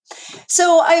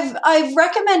 So I've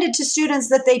recommended to students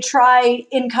that they try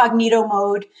incognito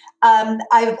mode.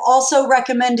 I've also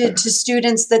recommended to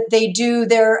students that they do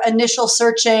their initial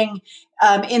searching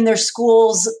in their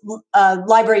school's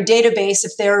library database,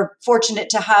 if they're fortunate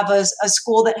to have a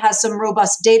school that has some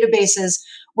robust databases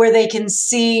where they can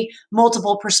see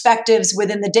multiple perspectives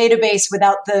within the database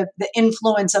without the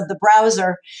influence of the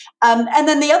browser. And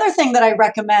then the other thing that I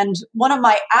recommend, one of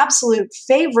my absolute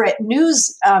favorite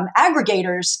news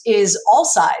aggregators is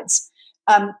AllSides.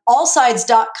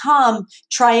 AllSides.com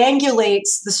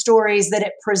triangulates the stories that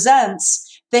it presents.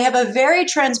 They have a very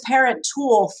transparent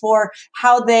tool for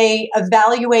how they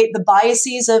evaluate the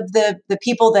biases of the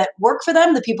people that work for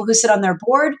them, the people who sit on their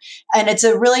board. And it's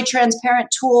a really transparent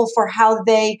tool for how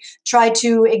they try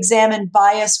to examine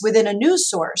bias within a news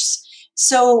source.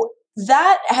 So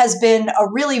that has been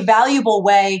a really valuable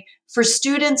way for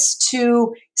students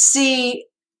to see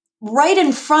right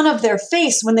in front of their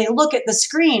face when they look at the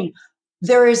screen.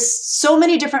 There is so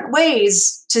many different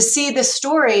ways to see this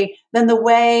story than the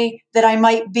way that I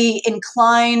might be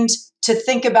inclined to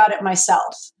think about it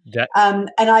myself. And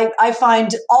I find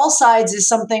AllSides is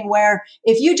something where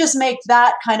if you just make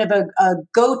that kind of a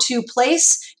go-to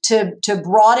place to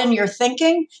broaden your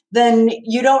thinking, then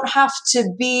you don't have to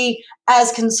be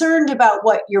as concerned about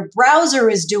what your browser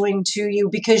is doing to you,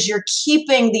 because you're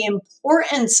keeping the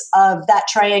importance of that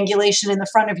triangulation in the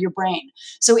front of your brain.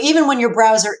 So even when your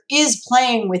browser is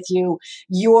playing with you,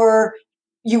 you are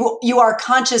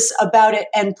conscious about it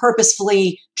and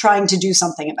purposefully trying to do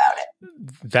something about it.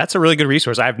 That's a really good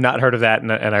resource. I've not heard of that,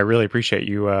 and I really appreciate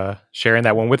you sharing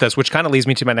that one with us, which kind of leads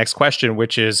me to my next question,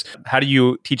 which is, how do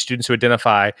you teach students to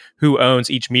identify who owns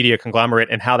each media conglomerate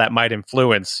and how that might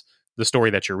influence the story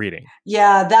that you're reading?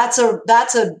 Yeah, that's a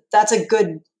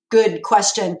good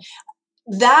question.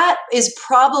 That is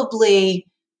probably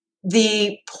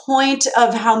the point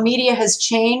of how media has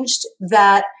changed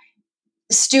that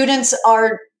students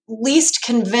are least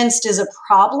convinced is a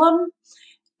problem.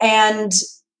 And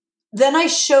then I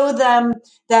show them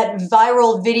that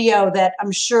viral video that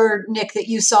I'm sure, Nick, that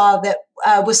you saw that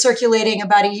was circulating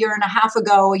about a year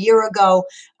ago,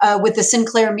 with the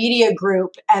Sinclair Media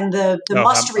Group and the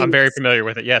must read. I'm very familiar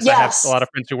with it. Yes, I have a lot of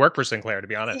friends who work for Sinclair, to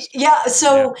be honest. Yeah.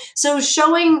 So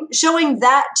showing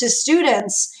that to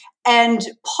students and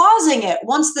pausing it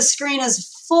once the screen is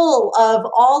full of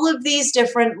all of these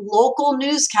different local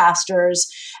newscasters,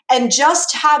 and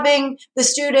just having the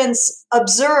students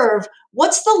observe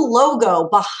what's the logo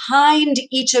behind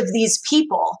each of these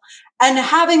people, and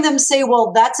having them say,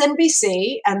 well, that's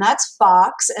NBC and that's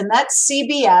Fox and that's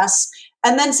CBS,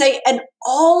 and then say, and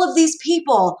all of these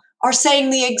people are saying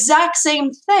the exact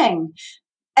same thing.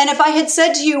 And if I had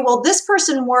said to you, well, this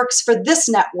person works for this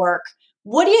network,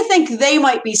 what do you think they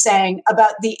might be saying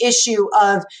about the issue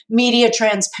of media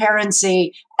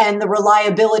transparency and the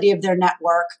reliability of their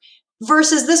network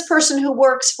versus this person who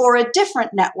works for a different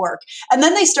network? And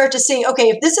then they start to see, okay,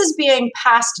 if this is being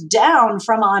passed down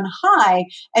from on high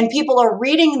and people are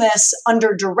reading this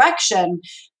under direction,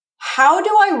 how do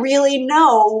I really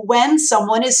know when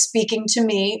someone is speaking to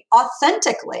me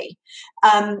authentically?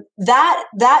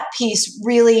 That piece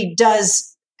really does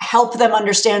help them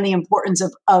understand the importance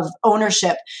of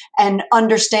ownership, and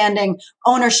understanding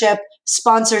ownership,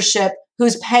 sponsorship,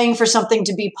 who's paying for something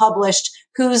to be published,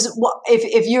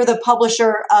 if you're the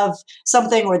publisher of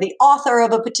something or the author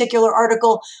of a particular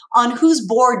article, on whose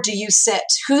board do you sit?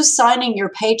 Who's signing your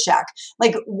paycheck?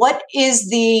 Like, what is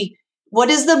the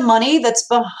money that's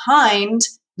behind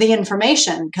the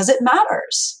information? Because it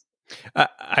matters.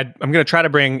 I'm going to try to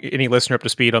bring any listener up to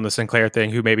speed on the Sinclair thing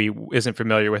who maybe isn't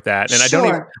familiar with that. And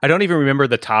sure. I don't even remember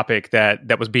the topic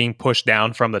that was being pushed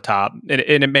down from the top. And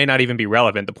it may not even be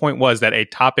relevant. The point was that a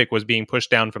topic was being pushed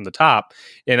down from the top.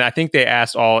 And I think they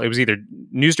asked it was either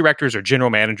news directors or general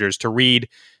managers to read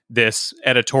this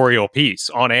editorial piece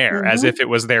on air as if it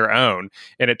was their own.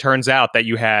 And it turns out that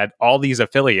you had all these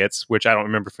affiliates, which I don't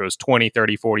remember if it was 20,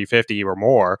 30, 40, 50 or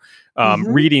more,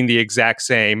 reading the exact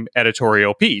same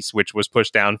editorial piece, which was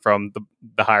pushed down from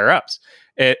the higher ups.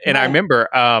 And right. I remember,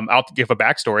 I'll give a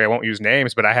backstory. I won't use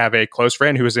names, but I have a close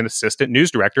friend who was an assistant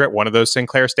news director at one of those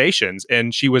Sinclair stations.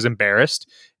 And she was embarrassed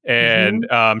and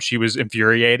she was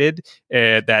infuriated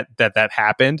that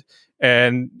happened.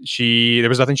 And there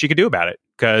was nothing she could do about it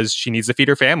because she needs to feed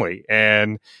her family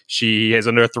and she is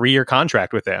under a 3-year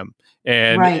contract with them.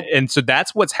 And, right. and so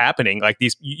that's what's happening. Like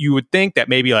you would think that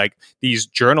maybe like these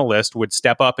journalists would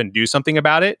step up and do something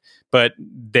about it, but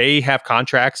they have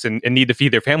contracts and need to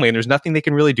feed their family. And there's nothing they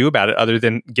can really do about it other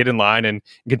than get in line and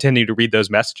continue to read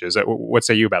those messages. What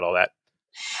say you about all that?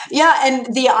 Yeah,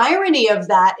 and the irony of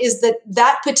that is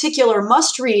that particular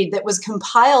must read that was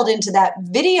compiled into that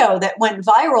video that went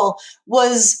viral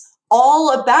was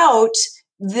all about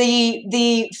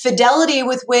the fidelity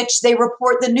with which they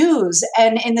report the news.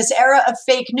 And in this era of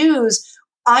fake news,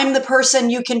 I'm the person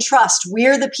you can trust.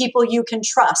 We're the people you can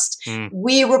trust.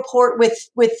 We report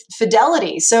with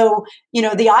fidelity. So,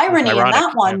 the irony in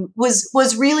that one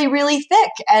was really, really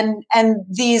thick. And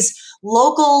these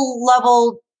local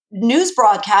level news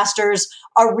broadcasters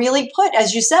are really put,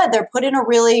 as you said, they're put in a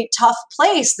really tough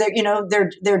place.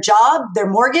 Their job, their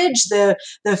mortgage, the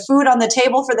food on the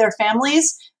table for their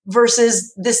families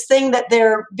versus this thing that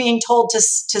they're being told to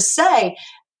say.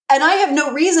 And I have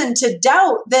no reason to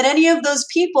doubt that any of those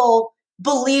people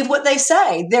believe what they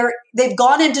say. They've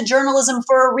gone into journalism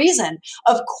for a reason.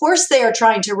 Of course, they are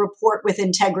trying to report with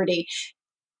integrity.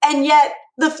 And yet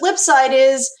the flip side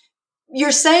is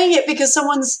you're saying it because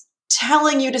someone's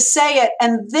telling you to say it,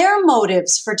 and their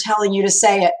motives for telling you to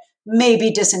say it may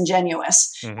be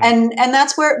disingenuous. And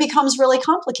that's where it becomes really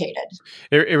complicated.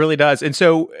 It really does. And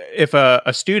so if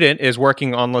a student is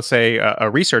working on, let's say, a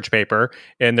research paper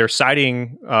and they're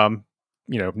citing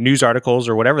news articles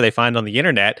or whatever they find on the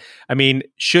internet, I mean,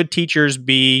 should teachers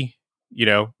be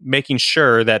making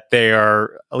sure that they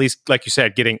are, at least like you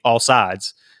said, getting all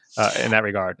sides in that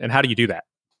regard? And how do you do that?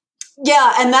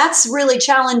 Yeah, and that's really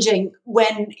challenging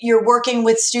when you're working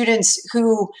with students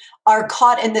who are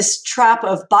caught in this trap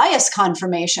of bias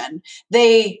confirmation.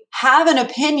 They have an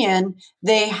opinion,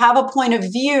 they have a point of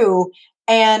view,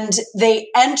 and they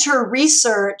enter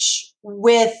research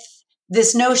with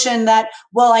this notion that,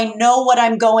 well, I know what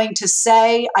I'm going to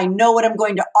say, I know what I'm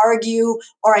going to argue,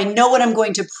 or I know what I'm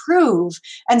going to prove.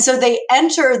 And so they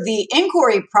enter the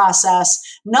inquiry process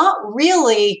not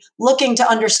really looking to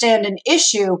understand an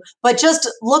issue, but just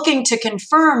looking to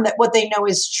confirm that what they know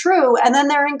is true. And then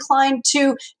they're inclined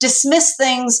to dismiss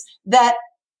things that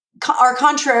are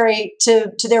contrary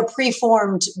to their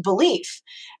preformed belief.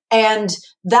 And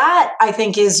that, I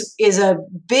think, is a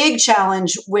big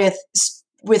challenge with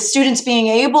with students being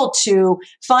able to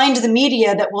find the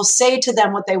media that will say to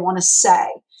them what they want to say.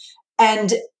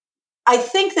 And I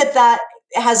think that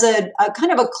has a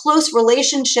kind of a close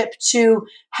relationship to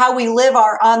how we live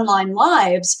our online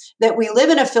lives, that we live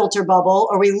in a filter bubble,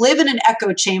 or we live in an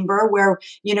echo chamber where,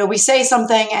 we say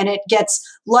something and it gets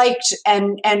liked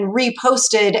and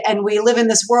reposted. And we live in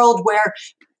this world where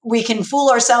we can fool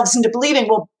ourselves into believing,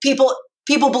 well, people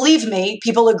believe me,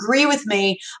 people agree with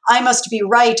me, I must be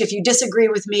right. If you disagree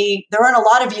with me, there aren't a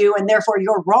lot of you, and therefore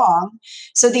you're wrong.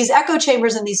 So these echo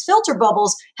chambers and these filter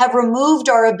bubbles have removed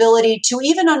our ability to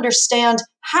even understand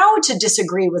how to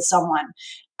disagree with someone,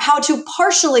 how to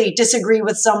partially disagree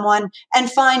with someone and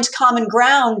find common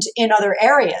ground in other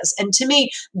areas. And to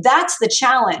me, that's the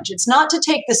challenge. It's not to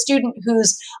take the student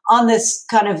who's on this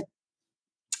kind of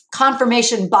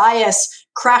confirmation bias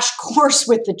crash course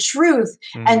with the truth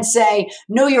and say,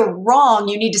 no, you're wrong.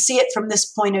 You need to see it from this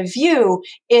point of view.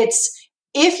 It's,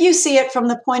 if you see it from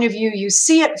the point of view you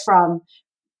see it from,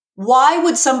 why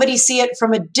would somebody see it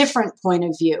from a different point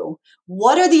of view?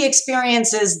 What are the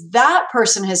experiences that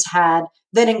person has had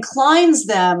that inclines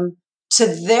them to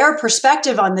their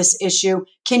perspective on this issue?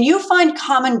 Can you find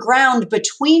common ground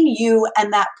between you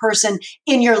and that person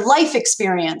in your life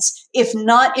experience, if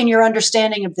not in your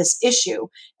understanding of this issue?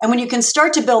 And when you can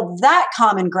start to build that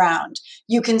common ground,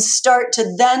 you can start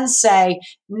to then say,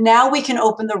 now we can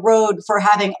open the road for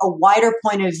having a wider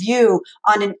point of view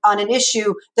on an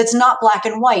issue that's not black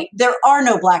and white. There are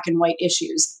no black and white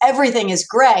issues. Everything is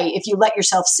gray if you let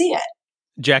yourself see it.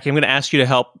 Jackie, I'm going to ask you to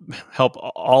help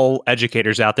all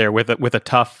educators out there with a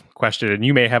tough question, and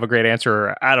you may have a great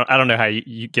answer. I don't know how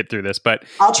you get through this, but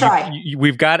I'll try.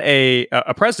 We've got a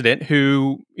president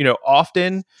who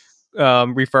often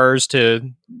refers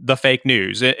to the fake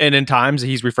news, and in times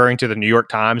he's referring to the New York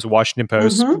Times, Washington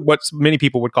Post, what many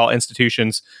people would call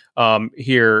institutions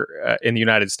here in the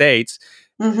United States.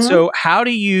 So, how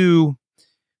do you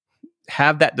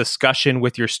have that discussion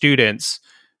with your students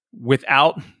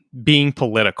without being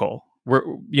political?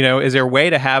 Is there a way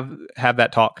to have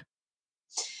that talk?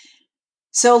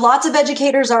 So lots of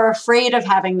educators are afraid of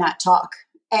having that talk.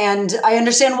 And I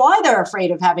understand why they're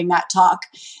afraid of having that talk.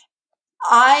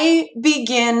 I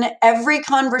begin every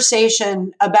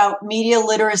conversation about media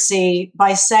literacy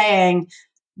by saying,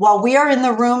 while we are in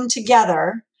the room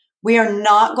together, we are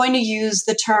not going to use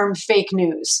the term fake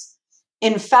news.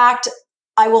 In fact,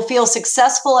 I will feel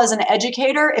successful as an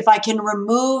educator if I can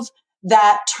remove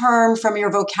that term from your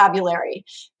vocabulary.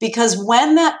 Because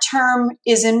when that term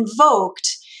is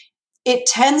invoked, it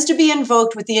tends to be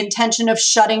invoked with the intention of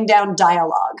shutting down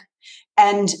dialogue.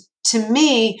 And to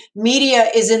me,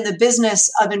 media is in the business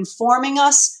of informing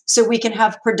us so we can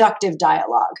have productive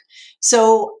dialogue.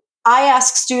 So I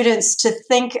ask students to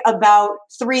think about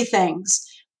three things.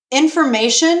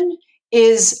 Information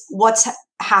is what's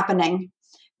happening.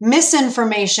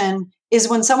 Misinformation is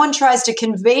when someone tries to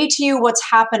convey to you what's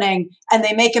happening and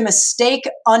they make a mistake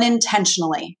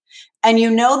unintentionally. And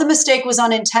the mistake was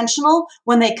unintentional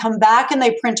when they come back and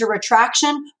they print a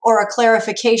retraction or a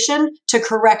clarification to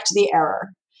correct the error.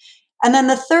 And then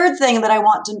the third thing that I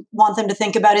want them to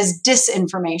think about is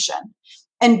disinformation.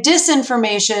 And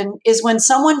disinformation is when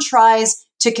someone tries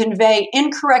to convey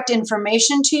incorrect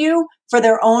information to you for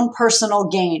their own personal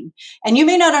gain. And you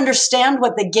may not understand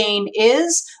what the gain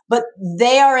is, but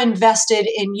they are invested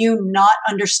in you not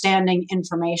understanding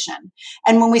information.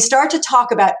 And when we start to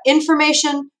talk about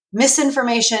information,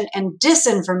 misinformation, and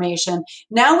disinformation,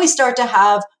 now we start to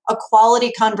have a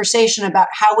quality conversation about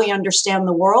how we understand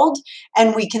the world.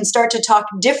 And we can start to talk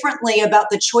differently about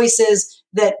the choices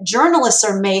that journalists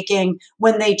are making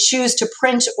when they choose to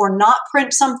print or not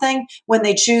print something, when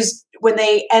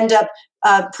they end up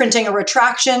printing a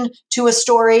retraction to a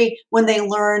story, when they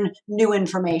learn new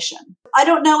information. I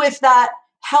don't know if that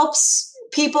helps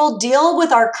people deal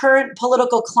with our current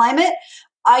political climate.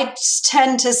 I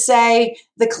tend to say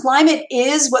the climate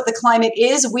is what the climate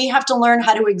is. We have to learn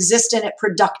how to exist in it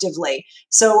productively.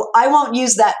 So I won't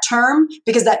use that term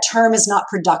because that term is not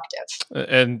productive.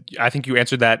 And I think you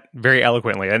answered that very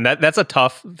eloquently. And that's a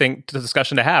tough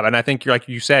discussion to have. And I think, like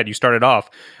you said, you started off,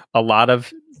 a lot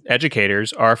of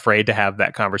educators are afraid to have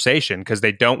that conversation because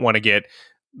they don't want to get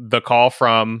the call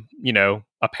from,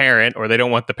 a parent, or they don't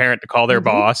want the parent to call their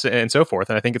boss and so forth.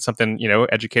 And I think it's something,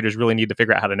 educators really need to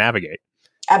figure out how to navigate.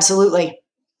 Absolutely.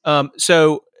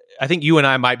 So I think you and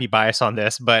I might be biased on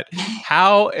this, but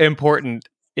how important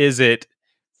is it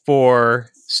for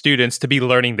students to be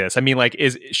learning this? I mean,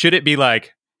 should it be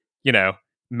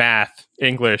math,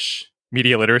 English,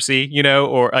 media literacy,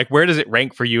 or like where does it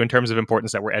rank for you in terms of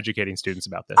importance that we're educating students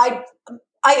about this?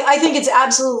 I think it's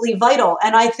absolutely vital.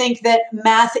 And I think that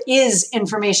math is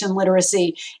information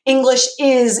literacy. English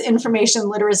is information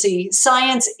literacy.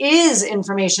 Science is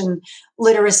information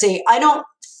literacy. I don't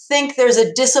think there's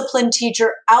a disciplined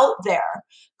teacher out there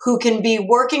who can be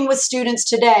working with students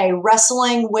today,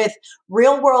 wrestling with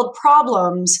real world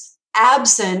problems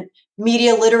absent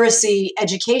media literacy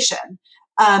education.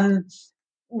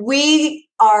 We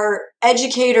are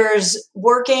educators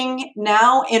working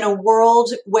now in a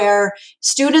world where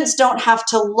students don't have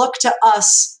to look to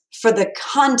us for the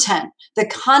content. The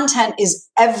content is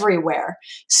everywhere.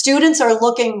 Students are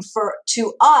looking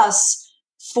to us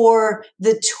for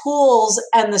the tools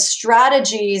and the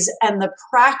strategies and the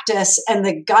practice and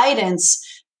the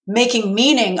guidance, making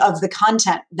meaning of the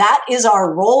content. That is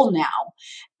our role now.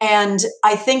 And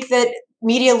I think that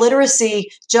media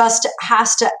literacy just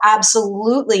has to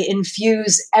absolutely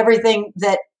infuse everything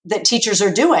that teachers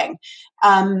are doing.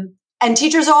 And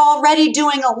teachers are already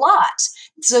doing a lot.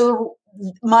 So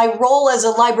my role as a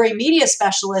library media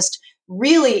specialist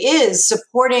really is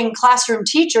supporting classroom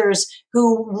teachers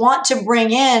who want to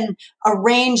bring in a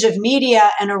range of media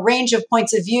and a range of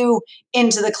points of view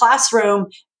into the classroom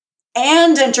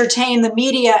and entertain the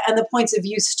media and the points of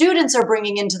view students are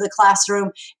bringing into the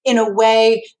classroom in a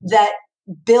way that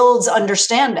builds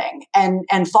understanding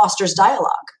and fosters dialogue.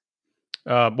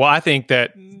 Well, I think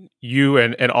that you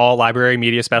and all library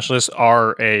media specialists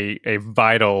are a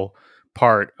vital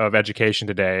part of education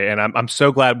today. And I'm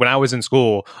so glad when I was in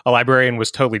school, a librarian was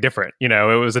totally different. It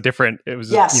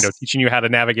was yes. Teaching you how to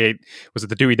navigate, was it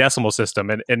the Dewey Decimal System?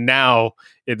 And now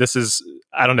this is,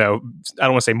 I don't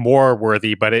want to say more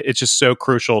worthy, but it's just so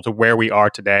crucial to where we are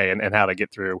today and how to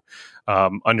get through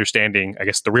understanding, I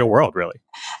guess, the real world, really.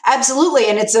 Absolutely.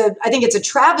 And I think it's a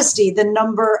travesty, the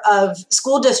number of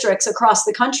school districts across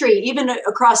the country, even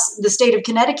across the state of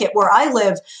Connecticut, where I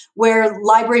live, where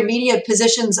library media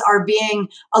positions are being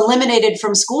eliminated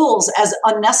from schools as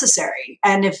unnecessary.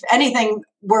 And if anything,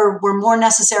 we're more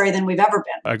necessary than we've ever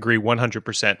been. I agree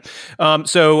 100%.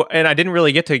 So, and I didn't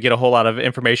really get to get a whole lot of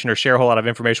information or share a whole lot of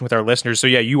information with our listeners. So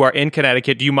yeah, you are in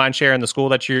Connecticut. Do you mind sharing the school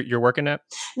that you're working at?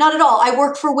 Not at all. I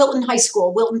work for Wilton High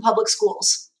School, Wilton Public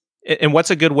Schools. And what's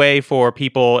a good way for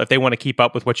people, if they want to keep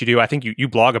up with what you do? I think you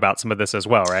blog about some of this as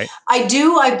well, right? I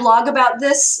do. I blog about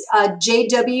this,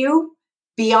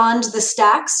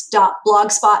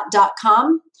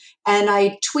 jwbeyondthestacks.blogspot.com. And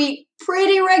I tweet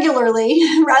pretty regularly,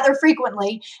 rather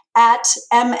frequently, at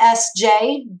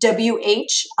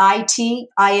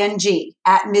MSJWHITING,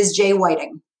 at Ms. J.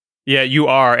 Whiting. Yeah, you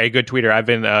are a good tweeter. I've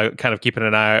been kind of keeping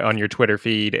an eye on your Twitter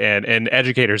feed, and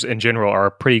educators in general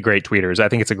are pretty great tweeters. I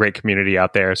think it's a great community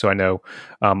out there. So I know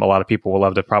a lot of people will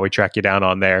love to probably track you down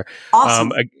on there.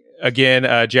 Awesome.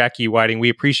 Again, Jackie Whiting, we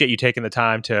appreciate you taking the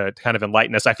time to kind of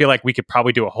enlighten us. I feel like we could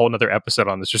probably do a whole nother episode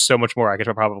on this. There's so much more I could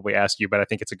probably ask you, but I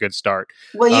think it's a good start.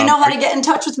 Well, you know how to get in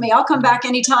touch with me. I'll come back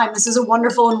anytime. This is a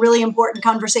wonderful and really important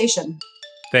conversation.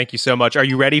 Thank you so much. Are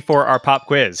you ready for our pop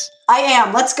quiz? I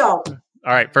am. Let's go.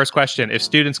 All right. First question. If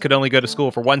students could only go to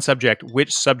school for one subject,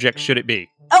 which subject should it be?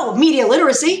 Oh, media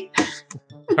literacy.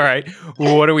 All right.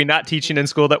 What are we not teaching in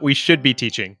school that we should be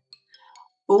teaching?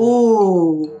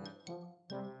 Ooh.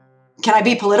 Can I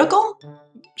be political?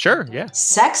 Sure, yeah.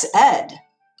 Sex ed.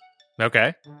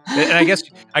 Okay. And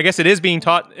I guess it is being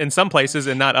taught in some places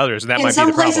and not others. And that might be the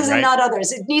problem, right? In some places and not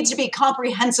others. It needs to be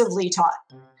comprehensively taught.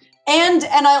 And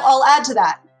I'll add to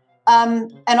that.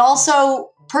 And also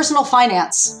personal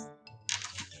finance.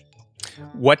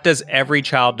 What does every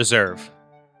child deserve?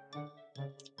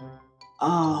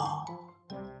 Oh.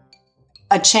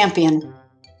 A champion.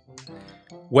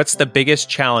 What's the biggest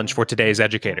challenge for today's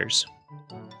educators?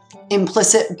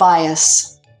 Implicit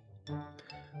bias.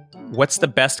 What's the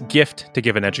best gift to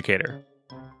give an educator?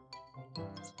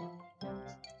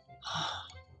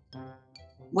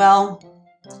 Well,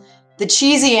 the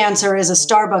cheesy answer is a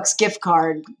Starbucks gift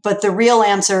card, but the real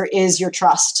answer is your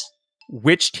trust.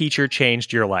 Which teacher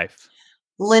changed your life?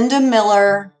 Linda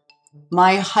Miller,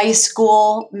 my high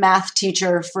school math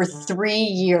teacher for 3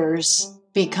 years.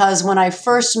 Because when I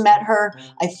first met her,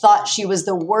 I thought she was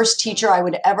the worst teacher I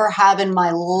would ever have in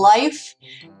my life.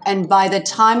 And by the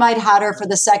time I'd had her for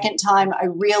the second time, I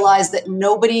realized that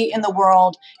nobody in the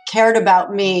world cared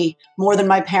about me more than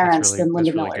my parents than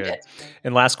Linda Miller did.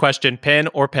 And last question, pen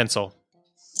or pencil?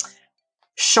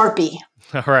 Sharpie.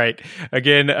 All right.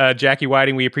 Again, Jackie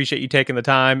Whiting, we appreciate you taking the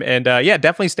time. And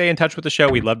definitely stay in touch with the show.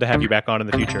 We'd love to have you back on in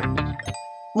the future.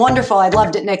 Wonderful. I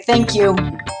loved it, Nick. Thank you.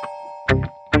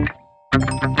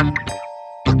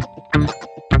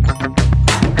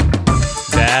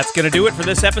 That's going to do it for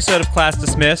this episode of Class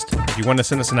Dismissed. If you want to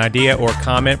send us an idea or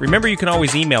comment, remember you can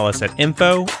always email us at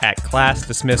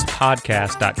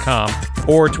info@classdismissedpodcast.com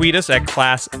or tweet us at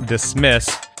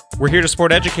classdismiss. We're here to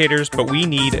support educators, but we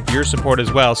need your support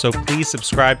as well, so please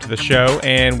subscribe to the show,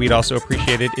 and we'd also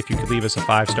appreciate it if you could leave us a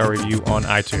 5-star review on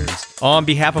iTunes. On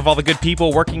behalf of all the good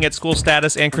people working at School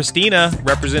Status and Christina,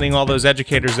 representing all those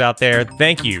educators out there,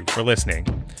 thank you for listening.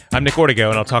 I'm Nick Ortego,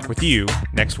 and I'll talk with you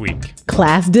next week.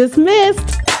 Class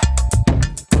dismissed.